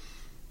that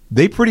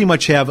they pretty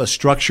much have a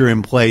structure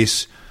in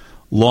place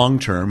long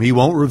term. He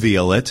won't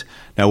reveal it.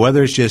 Now,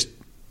 whether it's just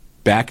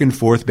back and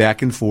forth,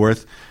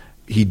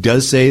 he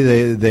does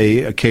say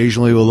they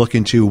occasionally will look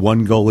into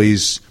one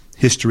goalie's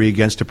history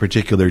against a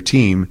particular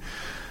team,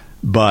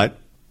 but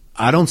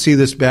I don't see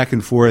this back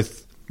and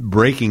forth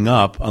breaking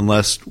up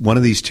unless one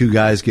of these 2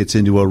 guys gets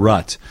into a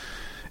rut.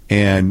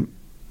 And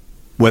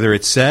whether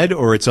it's said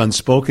or it's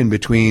unspoken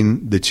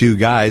between the two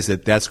guys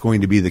that that's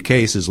going to be the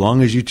case, as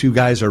long as you two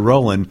guys are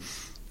rolling,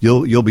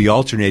 you'll be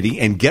alternating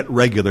and get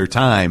regular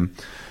time.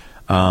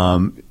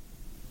 I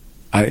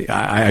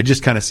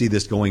just kind of see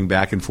this going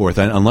back and forth,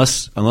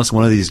 unless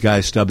one of these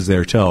guys stubs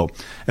their toe.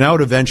 And I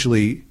would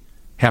eventually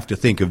have to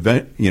think of,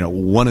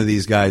 one of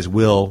these guys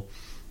will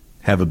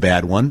have a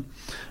bad one.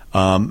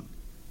 They'll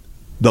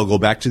go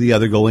back to the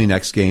other goalie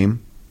next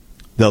game.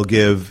 They'll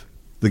give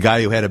the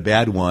guy who had a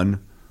bad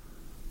one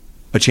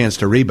a chance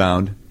to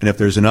rebound, and if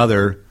there's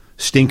another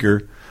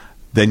stinker,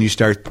 then you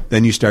start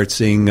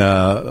seeing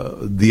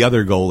the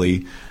other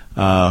goalie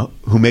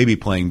who may be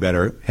playing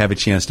better have a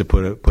chance to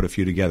put a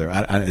few together.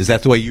 Is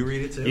that the way you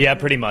read it too? Yeah,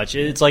 pretty much.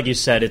 It's like you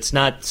said, it's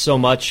not so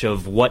much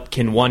of what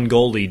can one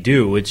goalie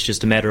do, it's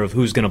just a matter of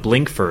who's going to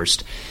blink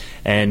first.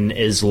 And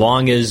as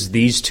long as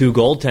these two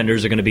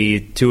goaltenders are going to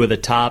be two of the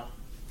top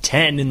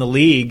 10 in the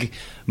league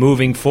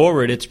moving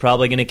forward, it's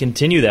probably going to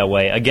continue that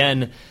way.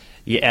 Again,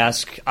 you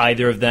ask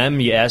either of them,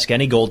 you ask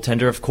any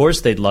goaltender, of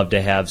course they'd love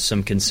to have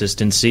some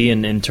consistency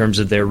in terms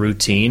of their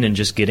routine and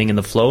just getting in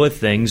the flow of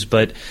things,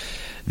 but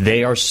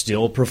they are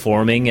still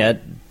performing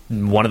at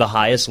one of the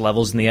highest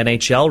levels in the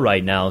NHL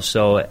right now.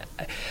 So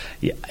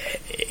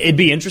it'd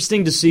be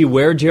interesting to see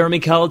where Jeremy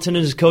Colleton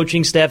and his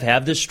coaching staff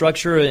have this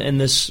structure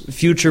and this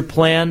future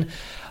plan,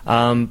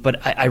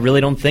 but I really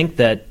don't think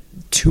that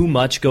too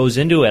much goes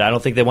into it. I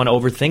don't think they want to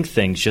overthink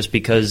things just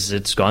because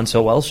it's gone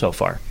so well so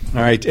far.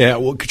 All right.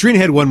 Well, Katrina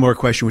had one more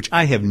question, which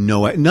I have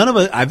none of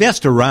it. I've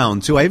asked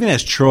around too. I even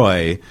asked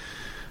Troy,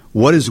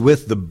 what is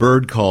with the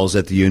bird calls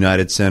at the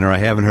United Center? I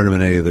haven't heard them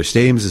in any other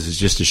stadiums. This is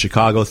just a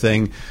Chicago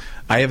thing.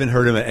 I haven't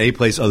heard them at any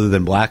place other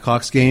than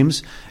Blackhawks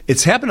games.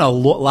 It's happened a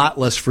lot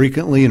less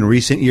frequently in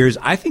recent years.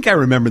 I think I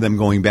remember them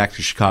going back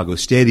to Chicago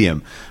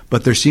Stadium,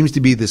 but there seems to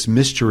be this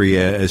mystery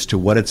as to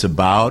what it's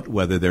about,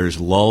 whether there's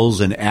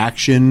lulls in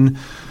action,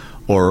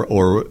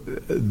 or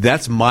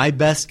that's my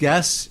best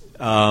guess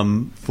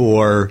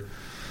for,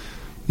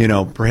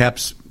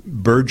 perhaps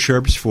bird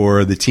chirps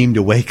for the team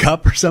to wake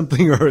up or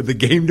something, or the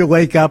game to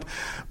wake up.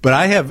 But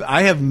I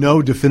have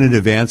no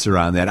definitive answer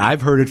on that.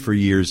 I've heard it for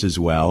years as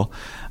well.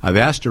 I've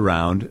asked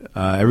around.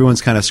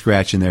 Everyone's kind of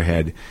scratching their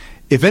head.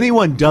 If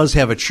anyone does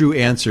have a true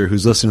answer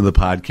who's listening to the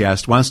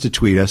podcast, wants to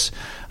tweet us,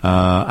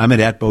 I'm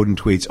at Bowden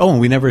Tweets. Oh, and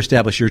we never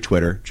established your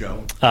Twitter,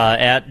 Joe.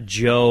 At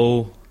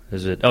Joe...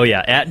 Is it? Oh,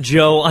 yeah, at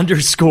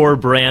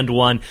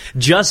Joe_Brand1.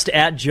 Just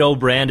at Joe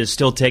Brand is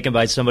still taken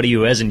by somebody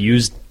who hasn't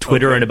used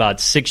Twitter in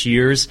about 6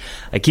 years.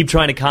 I keep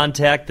trying to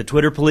contact the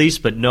Twitter police,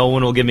 but no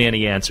one will give me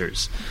any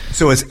answers.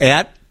 So it's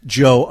at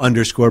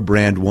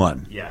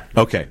Joe_Brand1. Yeah.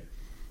 Okay.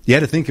 You had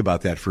to think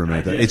about that for a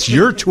minute. It's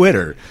your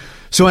Twitter.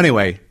 So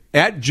anyway,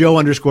 at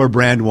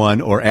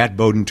Joe_Brand1 or at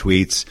Bowden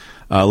Tweets.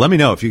 Let me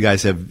know if you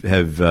guys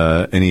have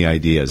any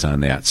ideas on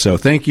that. So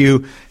thank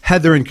you,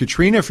 Heather and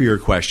Katrina, for your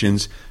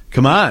questions.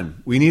 Come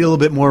on. We need a little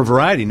bit more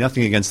variety.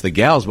 Nothing against the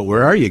gals, but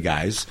where are you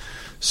guys?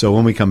 So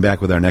when we come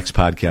back with our next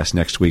podcast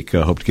next week,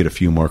 hope to get a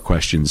few more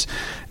questions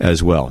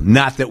as well.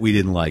 Not that we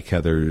didn't like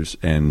Heather's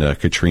and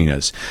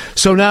Katrina's.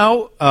 So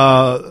now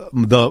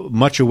the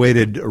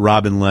much-awaited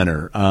Robin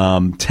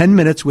Lehner. 10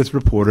 minutes with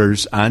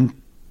reporters on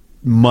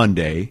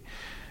Monday,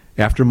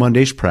 after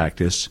Monday's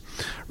practice,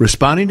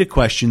 responding to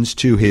questions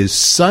to his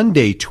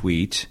Sunday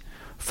tweet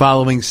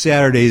following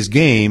Saturday's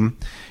game,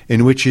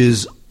 in which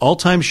his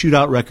all-time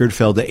shootout record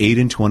fell to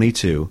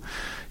 8-22.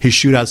 His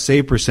shootout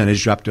save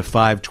percentage dropped to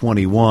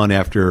 .521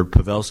 after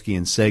Pavelski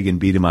and Sagan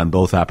beat him on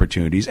both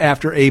opportunities,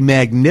 after a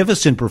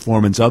magnificent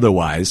performance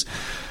otherwise.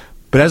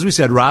 But as we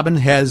said, Robin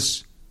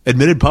has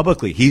admitted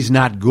publicly he's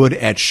not good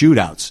at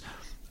shootouts.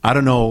 I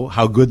don't know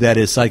how good that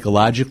is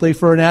psychologically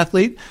for an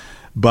athlete,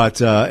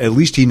 but at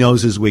least he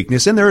knows his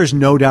weakness, and there is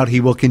no doubt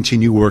he will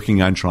continue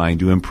working on trying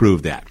to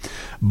improve that.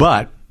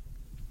 But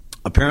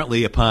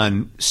apparently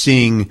upon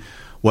seeing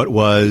what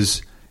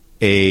was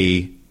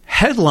a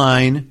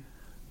headline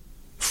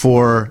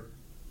for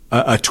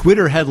a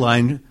Twitter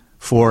headline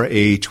for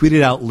a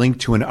tweeted out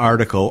link to an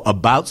article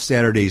about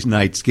Saturday's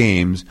night's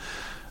games,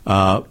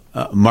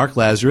 Mark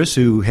Lazarus,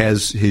 who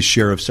has his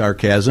share of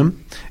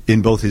sarcasm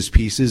in both his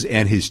pieces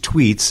and his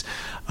tweets,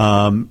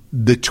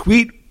 the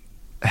tweet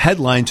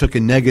headline took a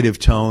negative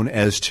tone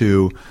as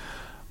to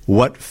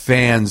what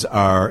fans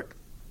are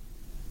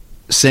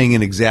saying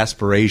in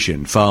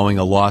exasperation following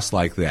a loss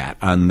like that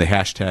on the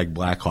hashtag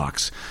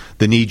Blackhawks,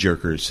 the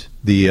knee-jerkers,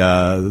 the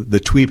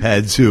tweep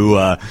heads who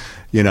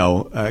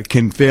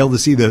can fail to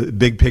see the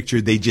big picture.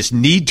 They just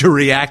need to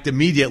react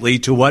immediately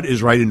to what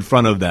is right in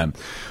front of them.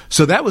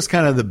 So that was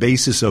kind of the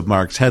basis of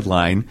Mark's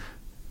headline,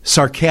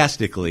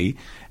 sarcastically.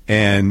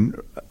 And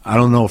I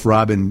don't know if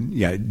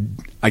Robin,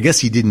 I guess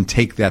he didn't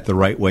take that the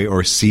right way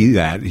or see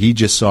that. He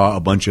just saw a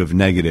bunch of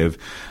negative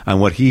on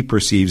what he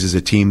perceives as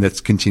a team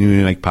that's continuing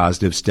to make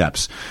positive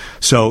steps.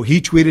 So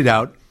he tweeted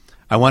out,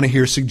 I want to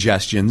hear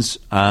suggestions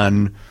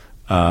on,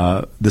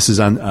 this is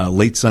on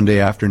late Sunday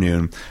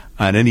afternoon,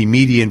 on any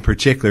media in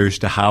particular as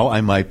to how I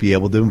might be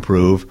able to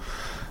improve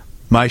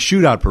my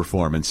shootout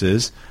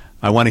performances.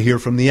 I want to hear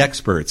from the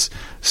experts.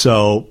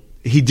 So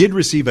he did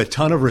receive a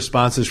ton of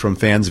responses from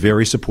fans,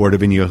 very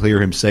supportive, and you'll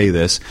hear him say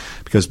this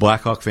because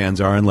Blackhawk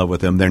fans are in love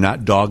with him. They're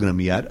not dogging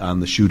him yet on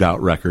the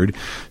shootout record.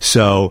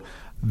 So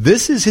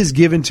this is his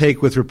give and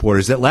take with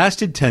reporters. That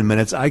lasted 10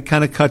 minutes. I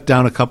kind of cut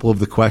down a couple of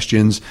the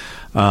questions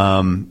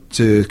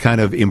to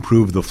kind of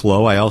improve the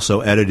flow. I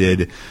also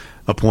edited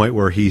a point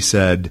where he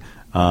said,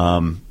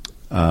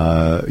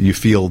 you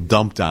feel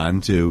dumped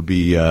on,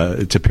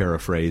 to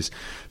paraphrase.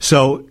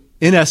 So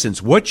in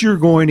essence, what you're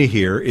going to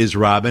hear is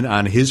Robin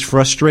on his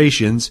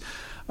frustrations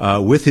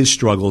with his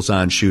struggles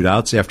on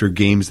shootouts after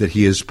games that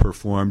he has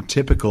performed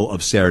typical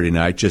of Saturday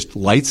night, just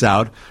lights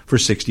out for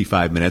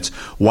 65 minutes,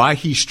 why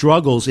he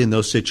struggles in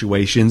those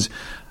situations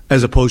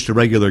as opposed to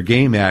regular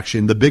game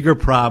action. The bigger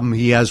problem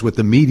he has with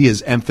the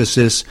media's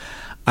emphasis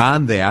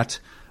on that,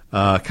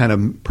 kind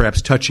of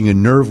perhaps touching a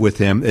nerve with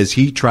him as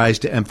he tries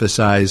to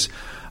emphasize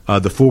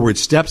the forward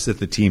steps that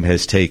the team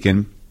has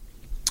taken.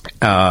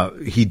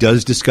 He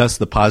does discuss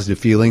the positive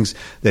feelings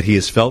that he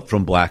has felt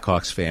from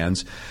Blackhawks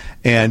fans.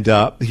 And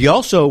he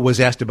also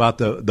was asked about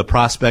the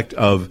prospect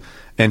of,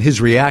 and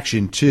his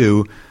reaction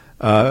to,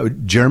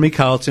 Jeremy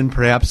Colliton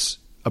perhaps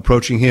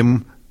approaching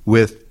him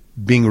with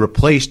being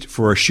replaced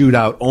for a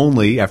shootout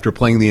only after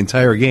playing the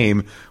entire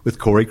game with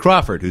Corey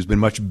Crawford, who's been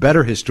much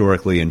better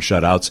historically in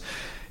shutouts.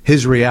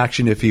 His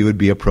reaction if he would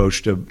be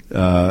approached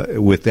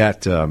with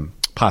that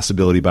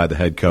possibility by the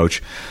head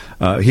coach.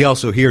 He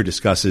also here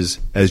discusses,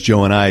 as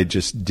Joe and I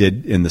just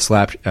did in the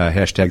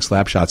hashtag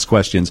Slapshots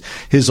questions,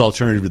 his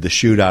alternative to the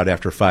shootout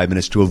after 5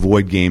 minutes to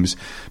avoid games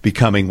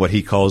becoming what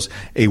he calls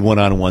a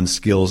one-on-one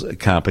skills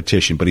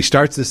competition. But he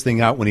starts this thing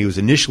out when he was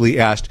initially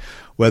asked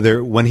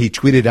when he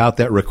tweeted out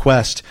that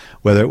request,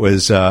 whether it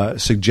was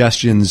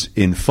suggestions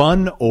in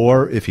fun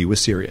or if he was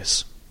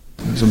serious.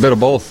 It's a bit of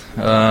both.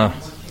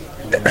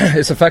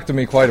 It's affected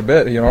me quite a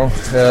bit,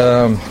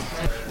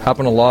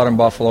 happened a lot in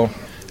Buffalo,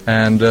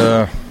 and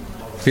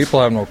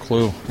people have no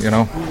clue,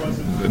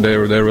 they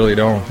really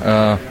don't.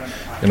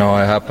 It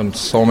happened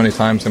so many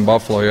times in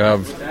Buffalo. You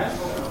have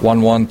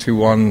 1-1,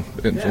 2-1,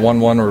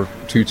 1-1 or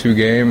 2-2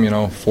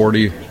 game,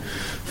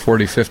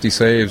 40, 50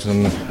 saves,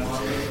 and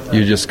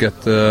you just get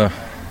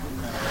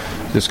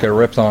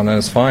ripped on, and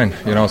it's fine.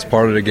 It's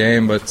part of the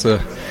game, but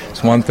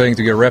it's one thing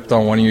to get ripped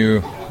on when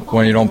you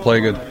don't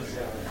play good.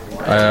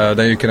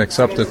 Then you can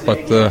accept it,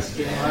 but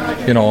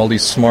all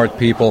these smart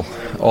people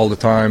all the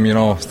time,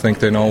 think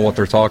they know what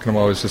they're talking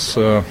about. It's just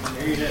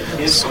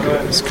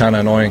it's kind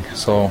of annoying.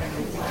 So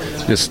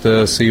just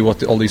see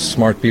what all these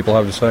smart people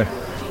have to say.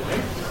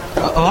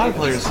 A lot of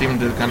players seem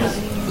to kind of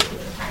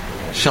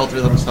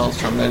shelter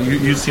themselves from that.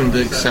 You seem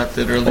to accept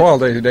it early. Well,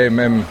 they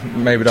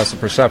maybe that's a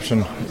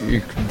perception.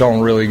 You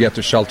don't really get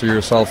to shelter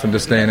yourself in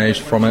this day and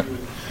age from it.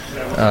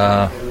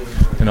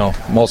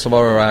 Most of us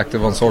are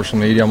active on social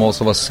media.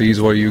 Most of us sees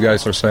what you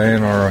guys are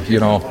saying, or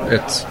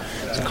it's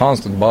a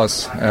constant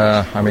buzz.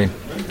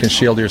 You can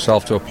shield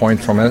yourself to a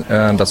point from it,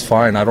 and that's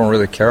fine. I don't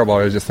really care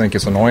about it. I just think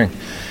it's annoying,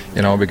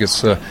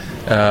 because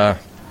I've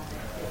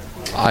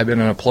been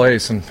in a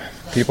place, and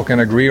people can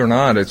agree or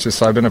not. It's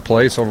just I've been in a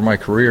place over my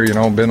career,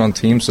 been on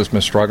teams that's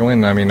been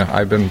struggling.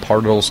 I've been part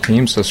of those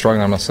teams that's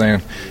struggling. I'm not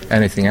saying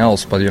anything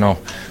else, but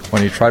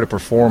when you try to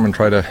perform and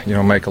try to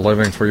make a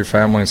living for your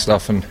family and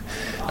stuff, and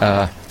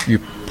you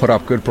put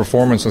up good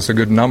performances and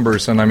good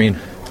numbers, and I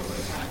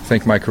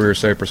think my career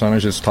save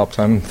percentage is top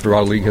 10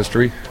 throughout league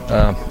history.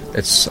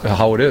 It's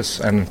how it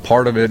is, and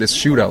part of it is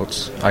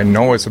shootouts. I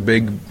know it's a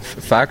big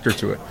factor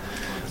to it.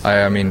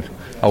 I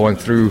went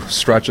through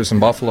stretches in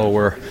Buffalo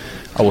where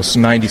I was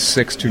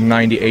 96 to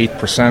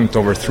 98%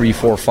 over 3,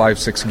 4, 5,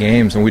 6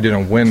 games, and we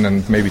didn't win,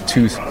 and maybe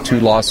two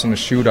losses in a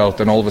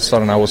shootout, and all of a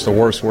sudden I was the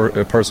worst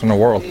person in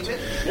the world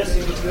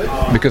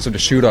because of the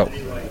shootout.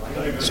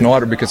 It's no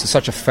other, because it's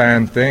such a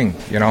fan thing,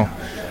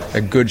 A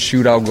good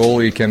shootout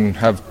goalie can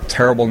have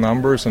terrible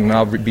numbers and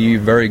now be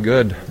very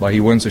good, but he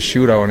wins a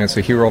shootout and it's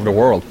a hero of the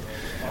world.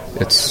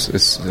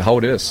 It's how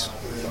it is.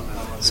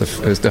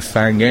 It's the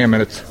fan game,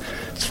 and it's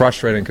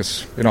frustrating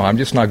because I'm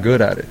just not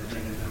good at it.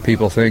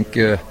 People think,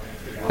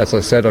 as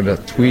I said on the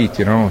tweet,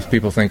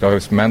 people think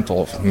it's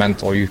mental.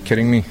 Are you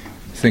kidding me?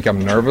 You think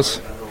I'm nervous?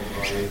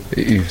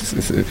 You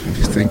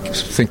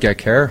think I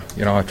care?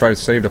 I try to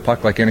save the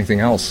puck like anything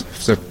else.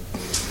 It's a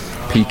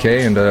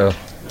PK and the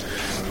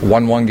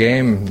 1-1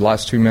 game,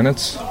 last 2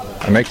 minutes,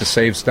 I make the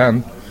saves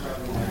then.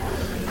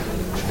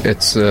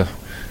 It's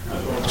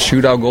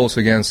shootout goals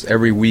against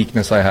every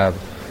weakness I have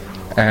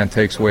and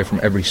takes away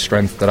from every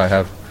strength that I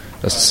have.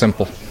 That's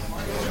simple.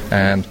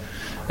 And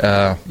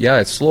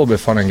it's a little bit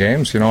fun in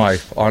games. I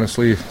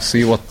honestly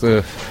see what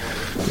the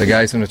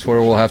guys in the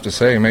Twitter will have to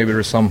say. Maybe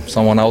there's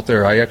someone out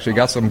there. I actually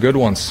got some good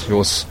ones. It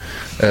was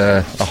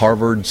a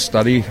Harvard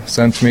study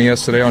sent to me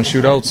yesterday on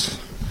shootouts.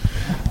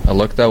 I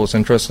looked at it, was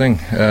interesting.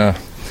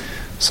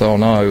 So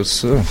no, it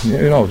was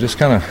just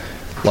kind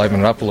of liven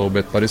it up a little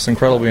bit, but it's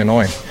incredibly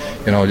annoying.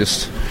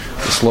 Just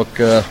look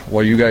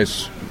what you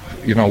guys.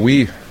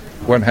 We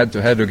went head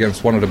to head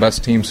against one of the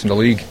best teams in the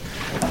league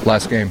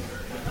last game.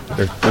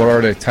 What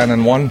are they?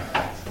 10-1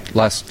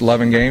 last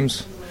 11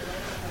 games.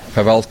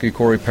 Pavelski,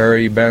 Corey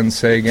Perry, Ben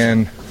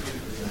Sagan,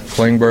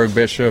 Klingberg,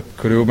 Bishop,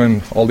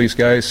 Kudubin, all these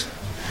guys.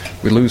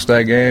 We lose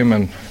that game,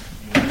 and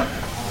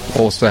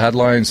what's the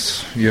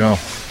headlines?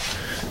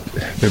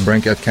 The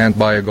Brinkett can't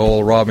buy a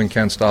goal, Robin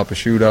can't stop a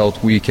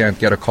shootout, we can't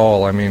get a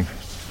call. I mean,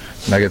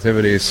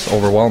 negativity is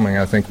overwhelming.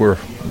 I think we've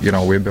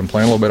been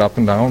playing a little bit up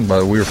and down,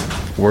 but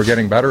we're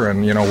getting better,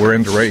 and we're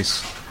in the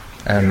race.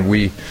 And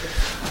we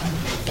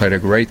played a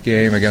great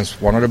game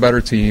against one of the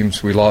better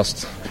teams. We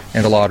lost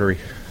in the lottery,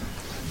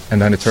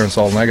 and then it turns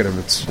all negative.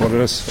 It's what it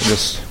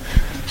is.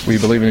 We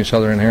believe in each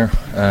other in here,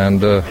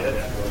 and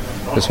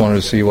just wanted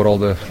to see what all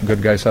the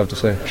good guys have to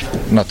say.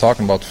 I'm not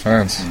talking about the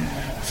fans.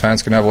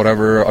 Fans can have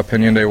whatever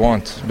opinion they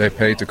want. They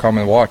pay to come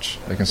and watch.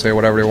 They can say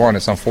whatever they want.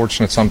 It's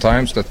unfortunate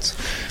sometimes that's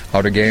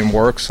how the game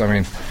works. I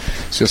mean,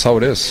 it's just how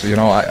it is.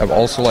 I'm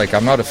also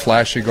I'm not a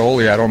flashy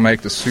goalie. I don't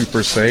make the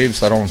super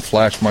saves. I don't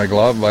flash my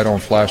glove. I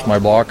don't flash my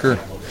blocker.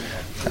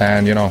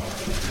 And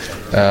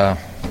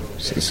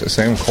it's the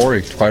same with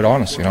Corey, quite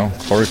honest.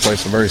 Corey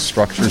plays a very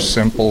structured,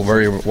 simple,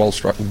 very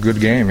well-structured, good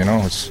game.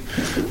 As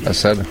I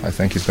said, I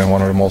think he's been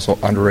one of the most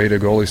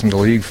underrated goalies in the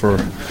league for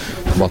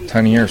about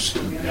 10 years.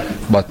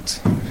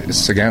 But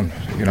it's, again,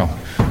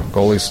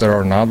 goalies that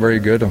are not very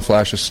good and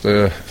flashes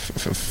their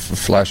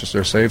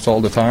saves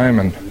all the time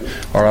and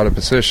are out of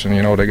position,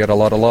 they get a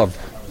lot of love.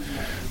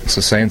 It's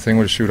the same thing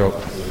with a shootout.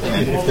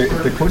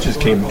 If the coaches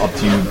came up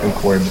to you and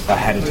Corey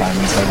ahead of time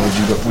and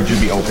said, would you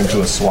be open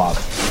to a swap?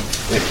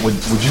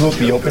 Would you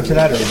be open to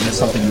that, or is this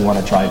something you want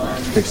to try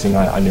fixing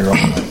on your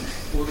own?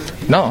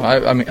 No,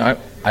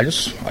 I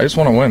just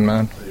want to win,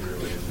 man.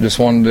 I just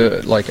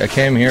wanted to, I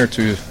came here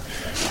to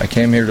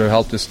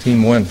help this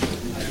team win.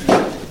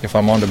 If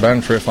I'm on the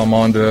bench or if I'm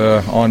on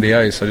the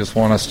ice, I just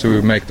want us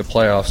to make the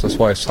playoffs. That's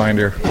why I signed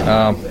here.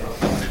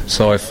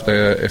 So if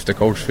the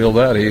coach feel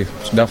that, he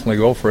definitely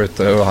go for it.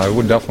 I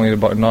would definitely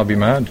not be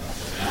mad.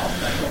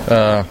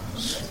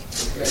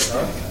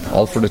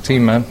 All for the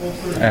team, man.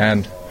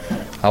 And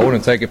I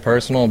wouldn't take it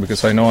personal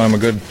because I know I'm a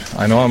good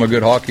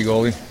hockey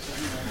goalie.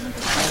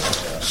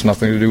 It's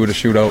nothing to do with a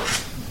shootout.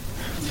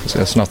 It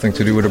has nothing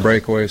to do with the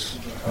breakaways.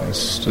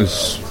 It's a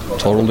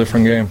total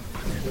different game.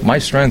 My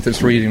strength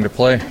is reading the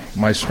play.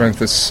 My strength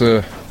is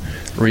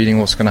reading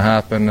what's going to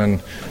happen,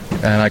 and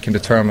I can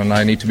determine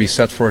I need to be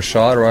set for a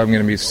shot, or I'm going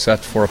to be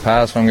set for a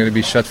pass, or I'm going to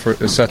be set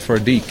for a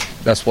deke.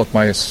 That's what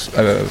my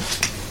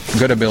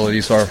good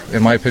abilities are,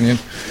 in my opinion.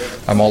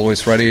 I'm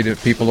always ready.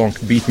 People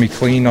don't beat me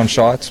clean on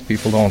shots.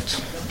 People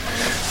don't.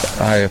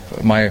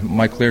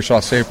 My clear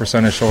shot save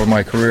percentage over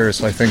my career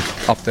is, I think,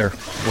 up there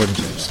with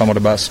some of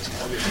the best.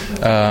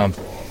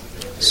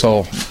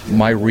 So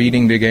my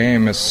reading the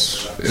game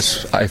is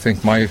I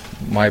think my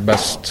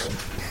best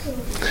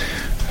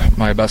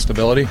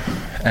ability,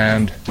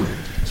 and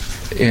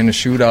in a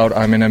shootout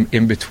I'm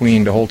in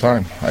between the whole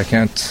time. I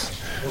can't,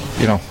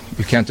 you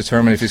can't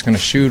determine if he's going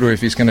to shoot or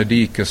if he's going to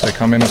deke, because they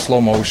come in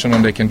slow motion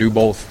and they can do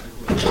both.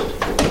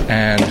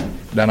 And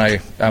then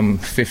I am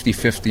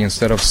 50-50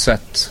 instead of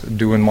set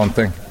doing one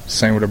thing.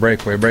 Same with a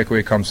breakaway.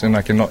 Breakaway comes in,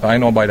 I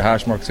know by the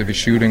hash marks if he's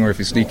shooting or if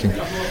he's deking.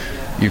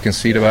 You can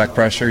see the back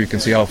pressure, you can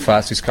see how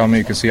fast he's coming,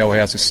 you can see how he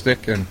has his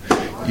stick, and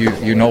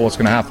you know what's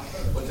going to happen.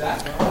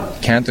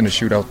 Can't in a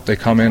shootout. They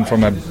come in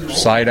from a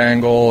side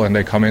angle, and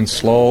they come in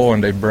slow,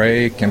 and they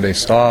break, and they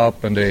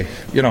stop, and they,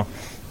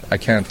 I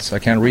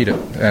can't read it.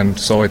 And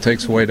so it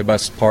takes away the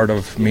best part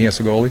of me as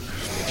a goalie,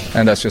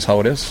 and that's just how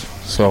it is.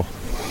 So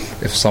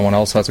if someone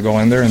else has to go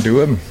in there and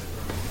do it,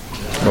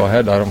 go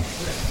ahead.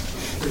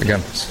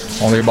 Again,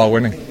 it's only about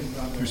winning.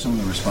 Here's some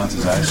of the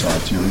responses I saw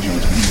to your original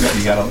tweet.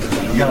 You got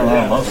a lot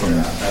of love from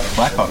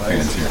Blackhawk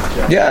fans here.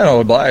 Yeah,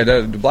 no,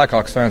 the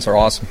Blackhawks fans are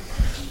awesome.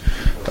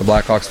 The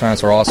Blackhawks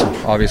fans are awesome.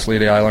 Obviously,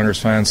 the Islanders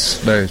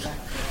fans,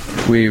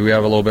 we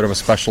have a little bit of a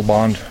special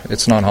bond.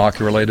 It's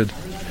non-hockey related.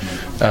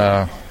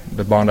 The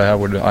bond I have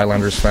with the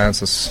Islanders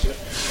fans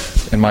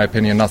is, in my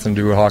opinion, nothing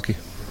to do with hockey.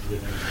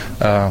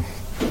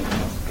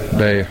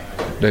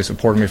 They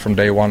support me from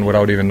day one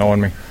without even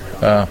knowing me.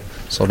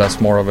 So that's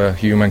more of a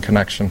human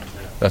connection.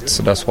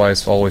 That's why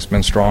it's always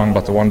been strong.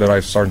 But the one that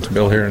I've started to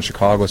build here in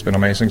Chicago has been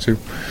amazing too.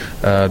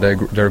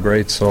 They're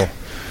great. So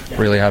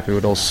really happy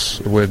with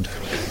those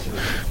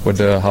with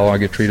how I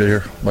get treated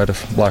here by the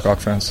Blackhawk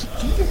fans.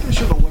 Do you think they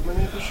should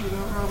eliminate the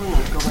shootout, Robin,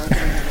 and go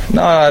back to?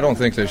 No, I don't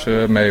think they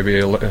should. I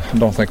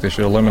don't think they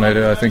should eliminate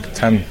it. I think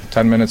 10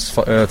 minutes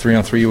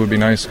 3-on-3 would be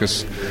nice,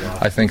 because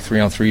I think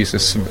 3-on-3s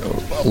is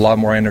a lot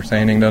more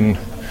entertaining than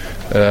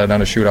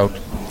a shootout.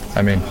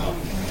 I mean,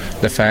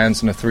 the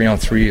fans in the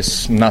 3-on-3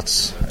 is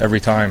nuts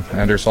every time,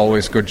 and there's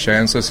always good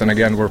chances. And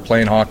again, we're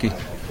playing hockey.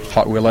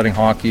 We're letting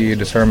hockey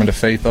determine the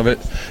fate of it.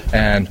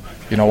 And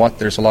you know what?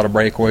 There's a lot of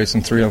breakaways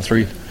in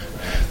 3-on-3.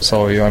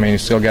 So you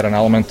still get an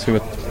element to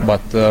it. But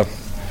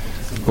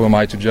who am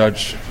I to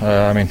judge?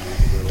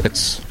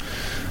 It's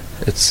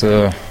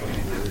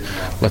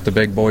let the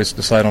big boys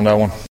decide on that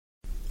one.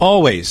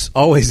 Always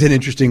an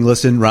interesting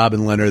listen,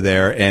 Robin Lehner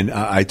there, and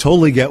I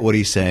totally get what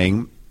he's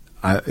saying.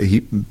 He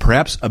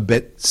perhaps a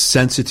bit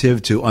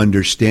sensitive to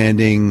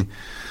understanding.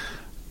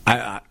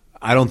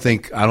 I don't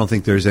think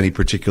there's any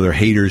particular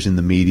haters in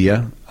the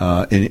media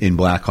in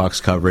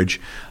Blackhawks coverage.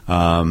 There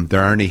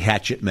aren't any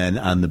hatchet men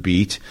on the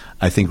beat.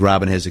 I think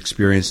Robin has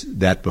experienced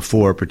that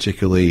before,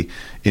 particularly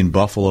in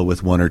Buffalo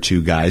with one or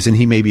two guys, and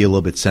he may be a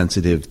little bit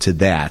sensitive to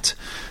that,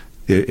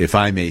 if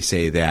I may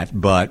say that.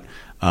 But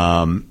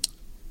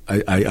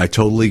I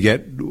totally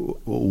get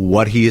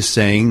what he is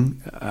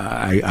saying.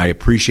 I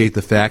appreciate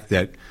the fact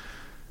that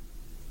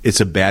it's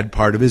a bad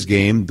part of his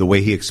game. The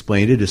way he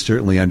explained it is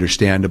certainly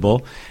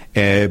understandable.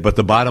 But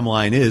the bottom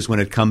line is, when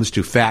it comes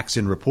to facts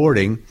and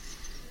reporting,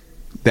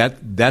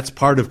 that's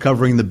part of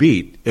covering the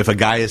beat. If a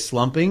guy is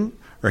slumping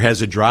or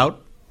has a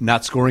drought,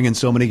 not scoring in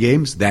so many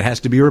games, that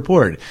has to be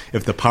reported.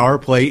 If the power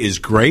play is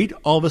great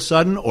all of a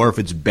sudden, or if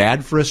it's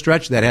bad for a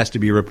stretch, that has to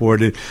be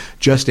reported,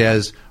 just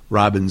as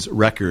Robin's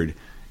record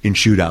in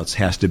shootouts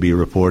has to be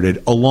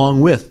reported,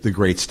 along with the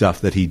great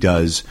stuff that he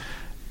does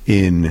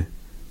in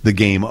the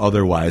game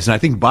otherwise. And I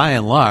think by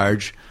and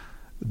large,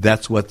 I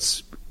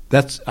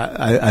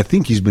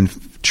think he's been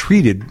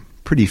treated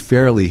pretty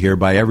fairly here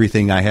by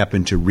everything I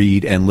happen to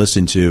read and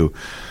listen to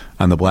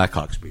on the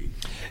Blackhawks beat.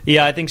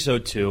 Yeah, I think so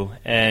too.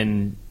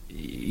 And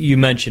you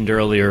mentioned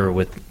earlier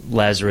with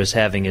Lazarus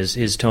having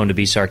his tone to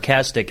be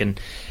sarcastic, and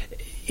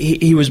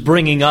he was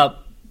bringing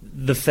up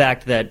the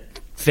fact that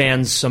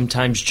fans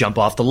sometimes jump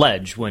off the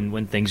ledge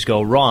when things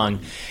go wrong.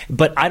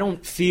 But I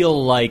don't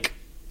feel like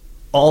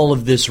all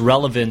of this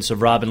relevance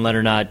of Robin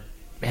Lehner not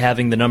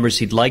having the numbers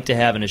he'd like to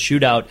have in a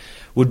shootout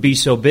would be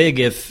so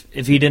big if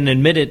he didn't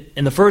admit it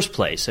in the first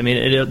place. I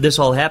mean, this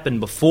all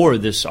happened before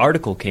this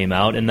article came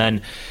out, and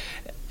then,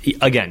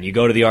 again, you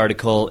go to the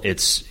article,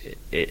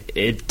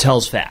 it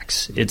tells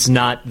facts. It's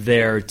not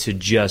there to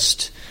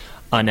just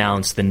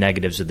announce the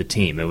negatives of the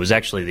team. It was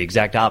actually the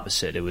exact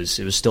opposite. It was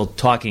still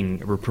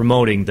talking or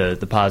promoting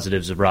the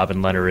positives of Robin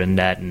Lehner in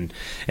net and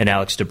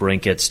Alex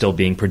DeBrincat still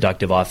being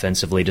productive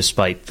offensively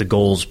despite the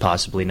goals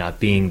possibly not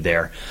being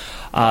there.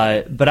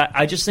 But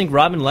I just think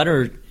Robin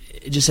Lehner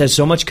just has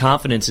so much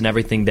confidence in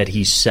everything that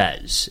he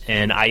says,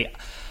 and I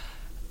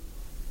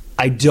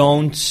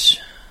don't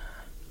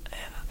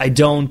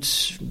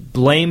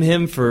blame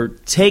him for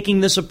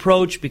taking this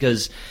approach,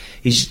 because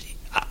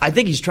I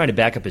think he's trying to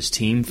back up his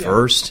team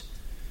first.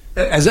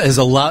 As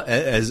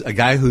a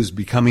guy who's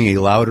becoming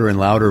a louder and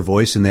louder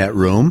voice in that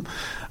room,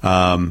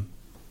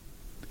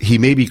 he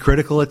may be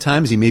critical at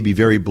times. He may be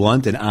very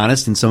blunt and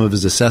honest in some of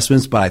his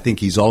assessments, but I think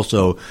he's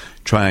also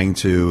trying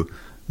to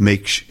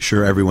make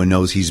sure everyone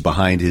knows he's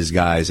behind his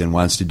guys and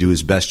wants to do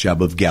his best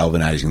job of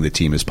galvanizing the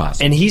team as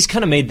possible. And he's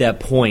kind of made that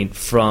point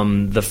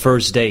from the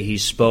first day he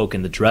spoke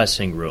in the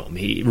dressing room.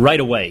 Right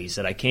away, he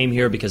said, I came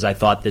here because I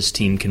thought this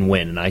team can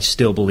win, and I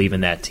still believe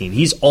in that team.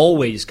 He's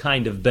always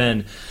kind of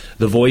been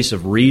the voice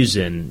of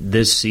reason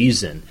this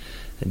season.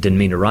 I didn't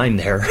mean to rhyme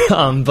there,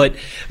 but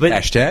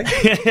hashtag.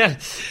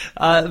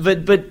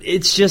 But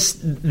it's just,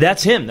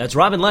 that's him. That's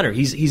Robin Lehner.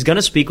 He's going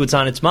to speak what's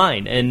on his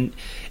mind, and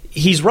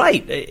he's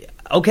right.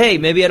 Okay,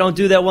 maybe I don't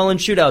do that well in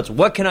shootouts.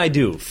 What can I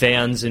do?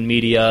 Fans and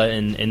media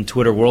and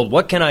Twitter world,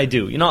 what can I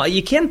do? You know,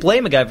 you can't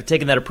blame a guy for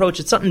taking that approach.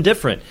 It's something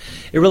different.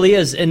 It really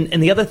is.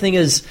 And the other thing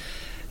is,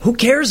 who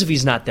cares if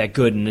he's not that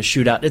good in a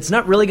shootout? It's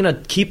not really going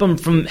to keep him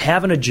from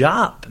having a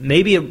job.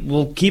 Maybe it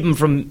will keep him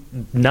from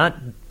not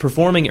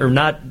performing, or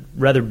not,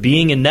 rather,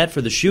 being in net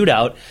for the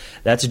shootout.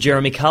 That's a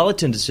Jeremy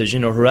Colleton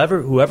decision, or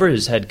whoever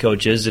his head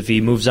coach is, if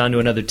he moves on to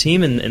another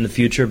team in the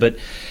future. But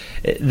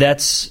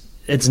it's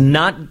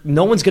not.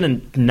 No one's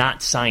going to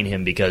not sign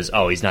him because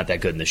he's not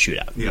that good in the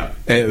shootout. Yeah.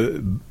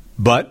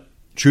 But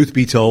truth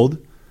be told,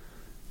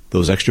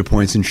 those extra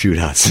points in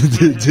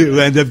shootouts do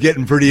end up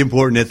getting pretty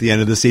important at the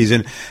end of the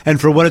season. And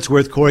for what it's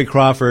worth, Corey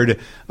Crawford,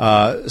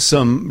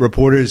 some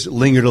reporters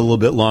lingered a little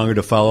bit longer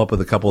to follow up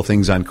with a couple of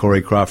things on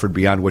Corey Crawford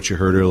beyond what you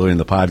heard earlier in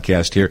the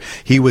podcast here.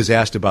 He was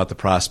asked about the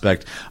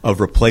prospect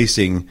of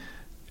replacing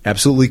Robin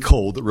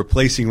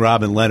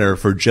Lehner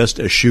for just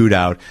a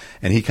shootout,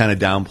 and he kind of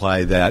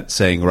downplayed that,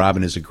 saying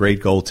Robin is a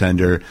great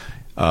goaltender.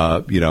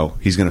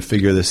 He's going to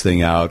figure this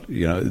thing out.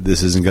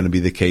 This isn't going to be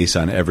the case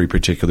on every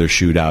particular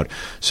shootout.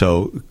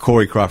 So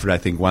Corey Crawford, I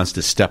think, wants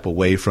to step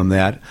away from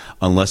that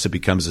unless it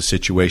becomes a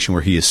situation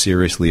where he is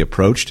seriously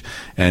approached.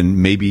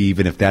 And maybe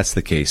even if that's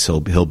the case, he'll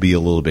be a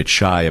little bit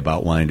shy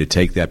about wanting to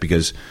take that,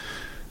 because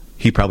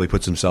he probably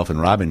puts himself in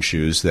Robin's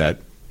shoes, that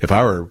if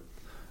I were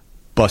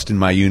busting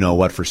my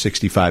you-know-what for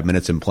 65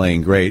 minutes and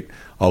playing great,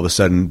 all of a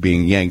sudden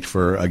being yanked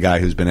for a guy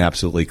who's been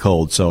absolutely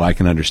cold. So I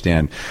can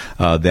understand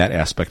that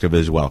aspect of it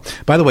as well.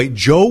 By the way,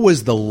 Joe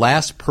was the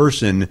last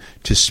person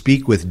to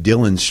speak with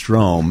Dylan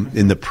Strome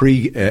in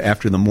the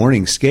after the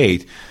morning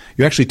skate.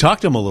 You actually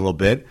talked to him a little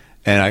bit,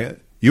 and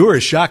you were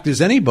as shocked as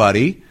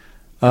anybody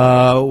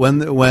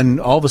when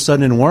all of a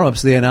sudden in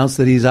warm-ups they announced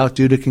that he's out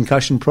due to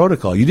concussion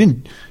protocol. You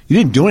didn't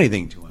do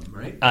anything to him.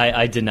 right?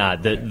 I did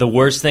not. The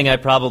worst thing I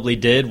probably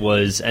did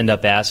was end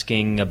up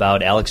asking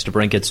about Alex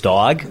DeBrincat's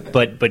dog,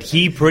 but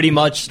he pretty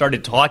much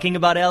started talking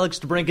about Alex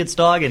DeBrincat's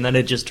dog, and then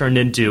it just turned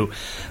into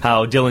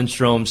how Dylan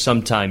Strome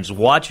sometimes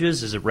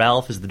watches. Is it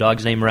Ralph? Is the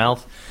dog's name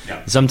Ralph?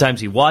 Yeah.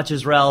 Sometimes he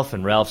watches Ralph,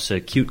 and Ralph's a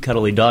cute,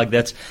 cuddly dog.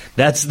 That's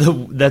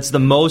the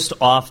most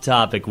off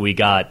topic we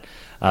got.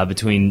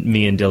 Between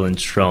me and Dylan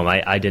Strome.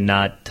 I did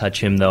not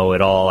touch him, though, at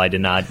all. I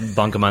did not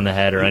bunk him on the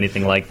head or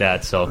anything like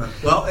that. So,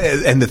 well,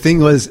 and the thing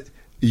was,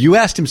 you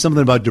asked him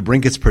something about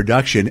DeBrincat's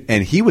production,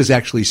 and he was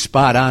actually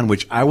spot on,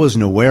 which I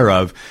wasn't aware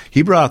of.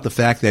 He brought up the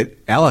fact that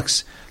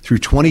Alex, through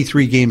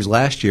 23 games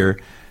last year,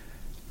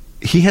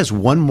 he has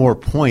one more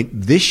point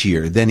this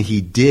year than he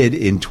did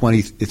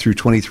through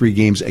 23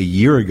 games a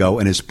year ago,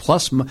 and his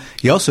plus.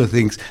 He also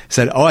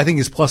said, I think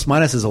his plus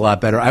minus is a lot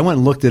better. I went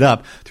and looked it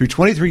up. Through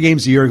 23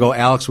 games a year ago,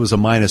 Alex was a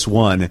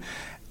 -1,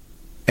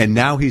 and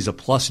now he's a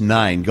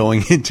 +9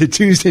 going into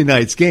Tuesday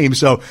night's game.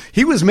 So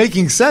he was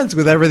making sense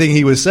with everything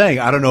he was saying.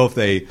 I don't know if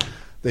they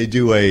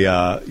do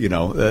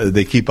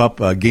they keep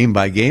up game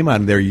by game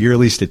on their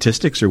yearly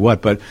statistics or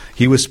what, but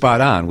he was spot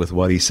on with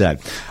what he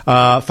said.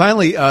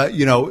 Finally,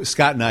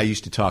 Scott and I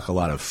used to talk a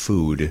lot of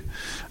food.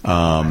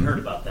 I heard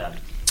about that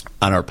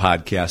on our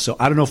podcast, so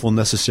I don't know if we'll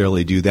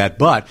necessarily do that,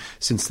 but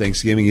since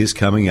Thanksgiving is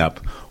coming up,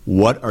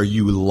 what are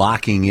you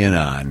locking in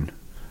on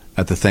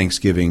at the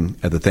Thanksgiving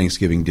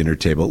dinner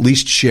table? At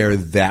least share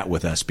that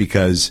with us,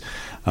 because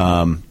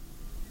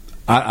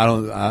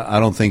I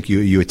don't think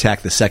you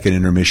attack the second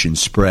intermission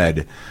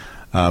spread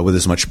with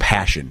as much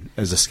passion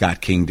as a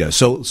Scott King does.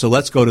 So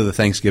let's go to the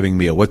Thanksgiving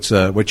meal. What's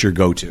your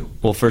go-to?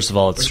 Well, first of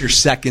all, what's your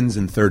seconds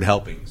and third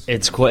helpings?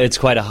 It's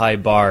quite a high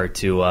bar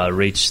to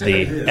reach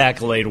the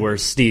accolade where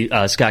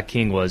Scott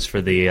King was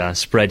for the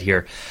spread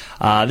here.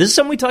 This is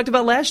something we talked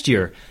about last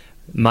year.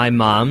 My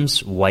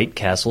mom's White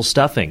Castle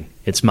stuffing.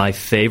 It's my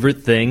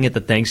favorite thing at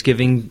the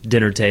Thanksgiving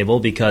dinner table,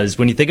 because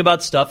when you think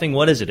about stuffing,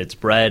 what is it? It's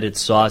bread,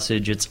 it's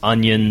sausage, it's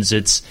onions,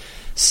 it's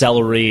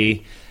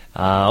celery.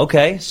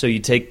 Okay, so you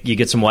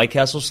get some White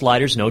Castle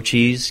sliders, no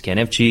cheese, can't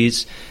have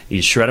cheese.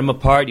 You shred them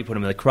apart, you put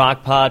them in the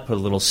crock pot, put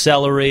a little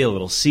celery, a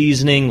little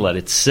seasoning, let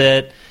it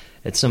sit.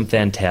 It's some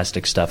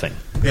fantastic stuffing.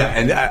 Yeah,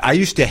 and I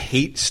used to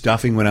hate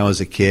stuffing when I was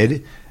a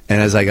kid. And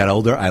as I got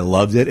older, I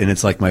loved it, and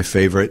it's like my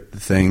favorite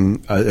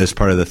thing as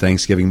part of the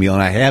Thanksgiving meal.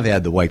 And I have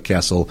had the White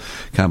Castle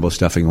combo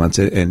stuffing once,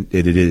 and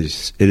it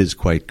is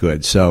quite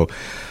good. So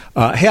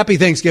happy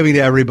Thanksgiving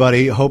to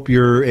everybody. Hope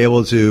you're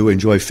able to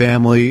enjoy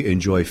family,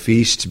 enjoy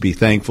feast, be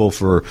thankful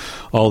for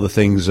all the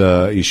things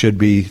you should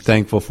be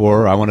thankful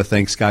for. I want to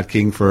thank Scott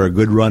King for a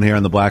good run here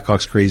on the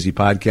Blackhawks Crazy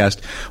podcast.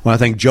 I want to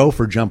thank Joe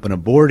for jumping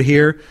aboard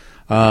here.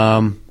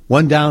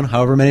 One down,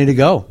 however many to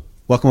go.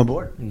 Welcome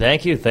aboard.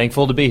 Thank you.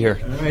 Thankful to be here.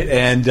 All right.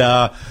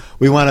 And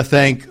we want to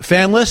thank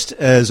FanList,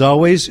 as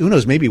always. Who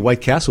knows, maybe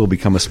White Castle will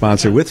become a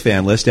sponsor with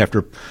FanList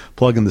after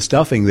plugging the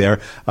stuffing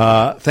there.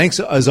 Thanks,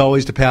 as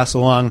always, to pass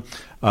along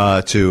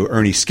to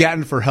Ernie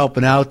Scatton for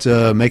helping out,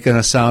 making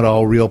us sound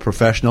all real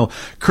professional.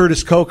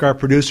 Curtis Koch, our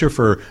producer,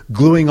 for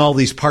gluing all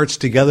these parts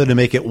together to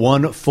make it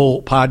one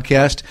full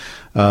podcast.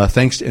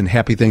 Thanks and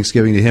happy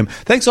Thanksgiving to him.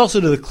 Thanks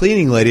also to the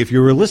cleaning lady. If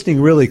you were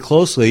listening really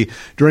closely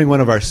during one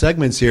of our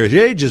segments here,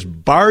 she just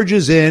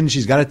barges in.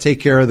 She's got to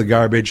take care of the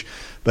garbage.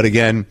 But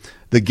again,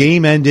 the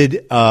game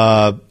ended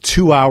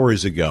 2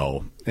 hours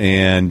ago,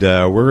 and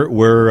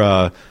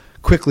we're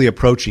quickly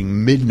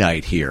approaching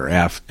midnight here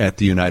at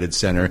the United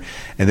Center,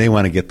 and they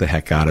want to get the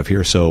heck out of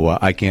here. So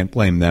I can't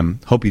blame them.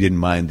 Hope you didn't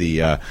mind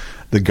the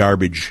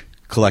garbage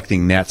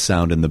collecting gnat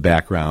sound in the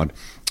background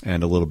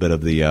and a little bit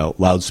of the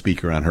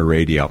loudspeaker on her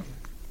radio.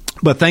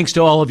 But thanks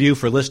to all of you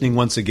for listening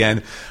once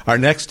again. Our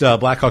next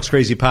Blackhawks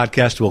Crazy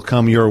podcast will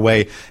come your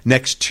way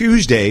next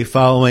Tuesday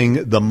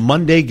following the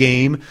Monday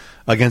game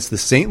against the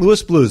St.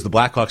 Louis Blues, the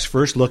Blackhawks'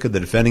 first look at the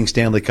defending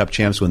Stanley Cup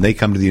champs when they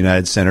come to the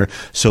United Center.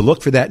 So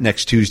look for that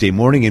next Tuesday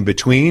morning in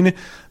between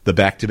the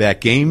back-to-back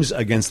games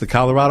against the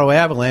Colorado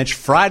Avalanche,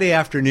 Friday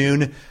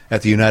afternoon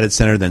at the United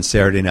Center, then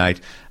Saturday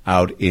night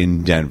out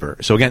in Denver.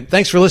 So again,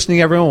 thanks for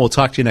listening, everyone. We'll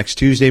talk to you next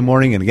Tuesday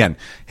morning. And again,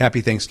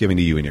 happy Thanksgiving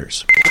to you and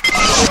yours.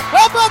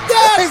 How about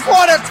that? They've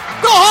won it.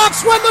 The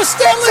Hawks win the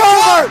Stanley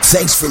Cup.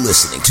 Thanks for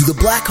listening to the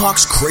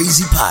Blackhawks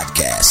Crazy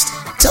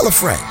Podcast. Tell a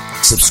friend,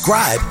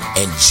 subscribe,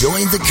 and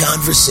join the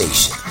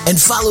conversation. And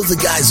follow the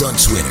guys on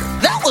Twitter.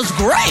 That was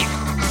great.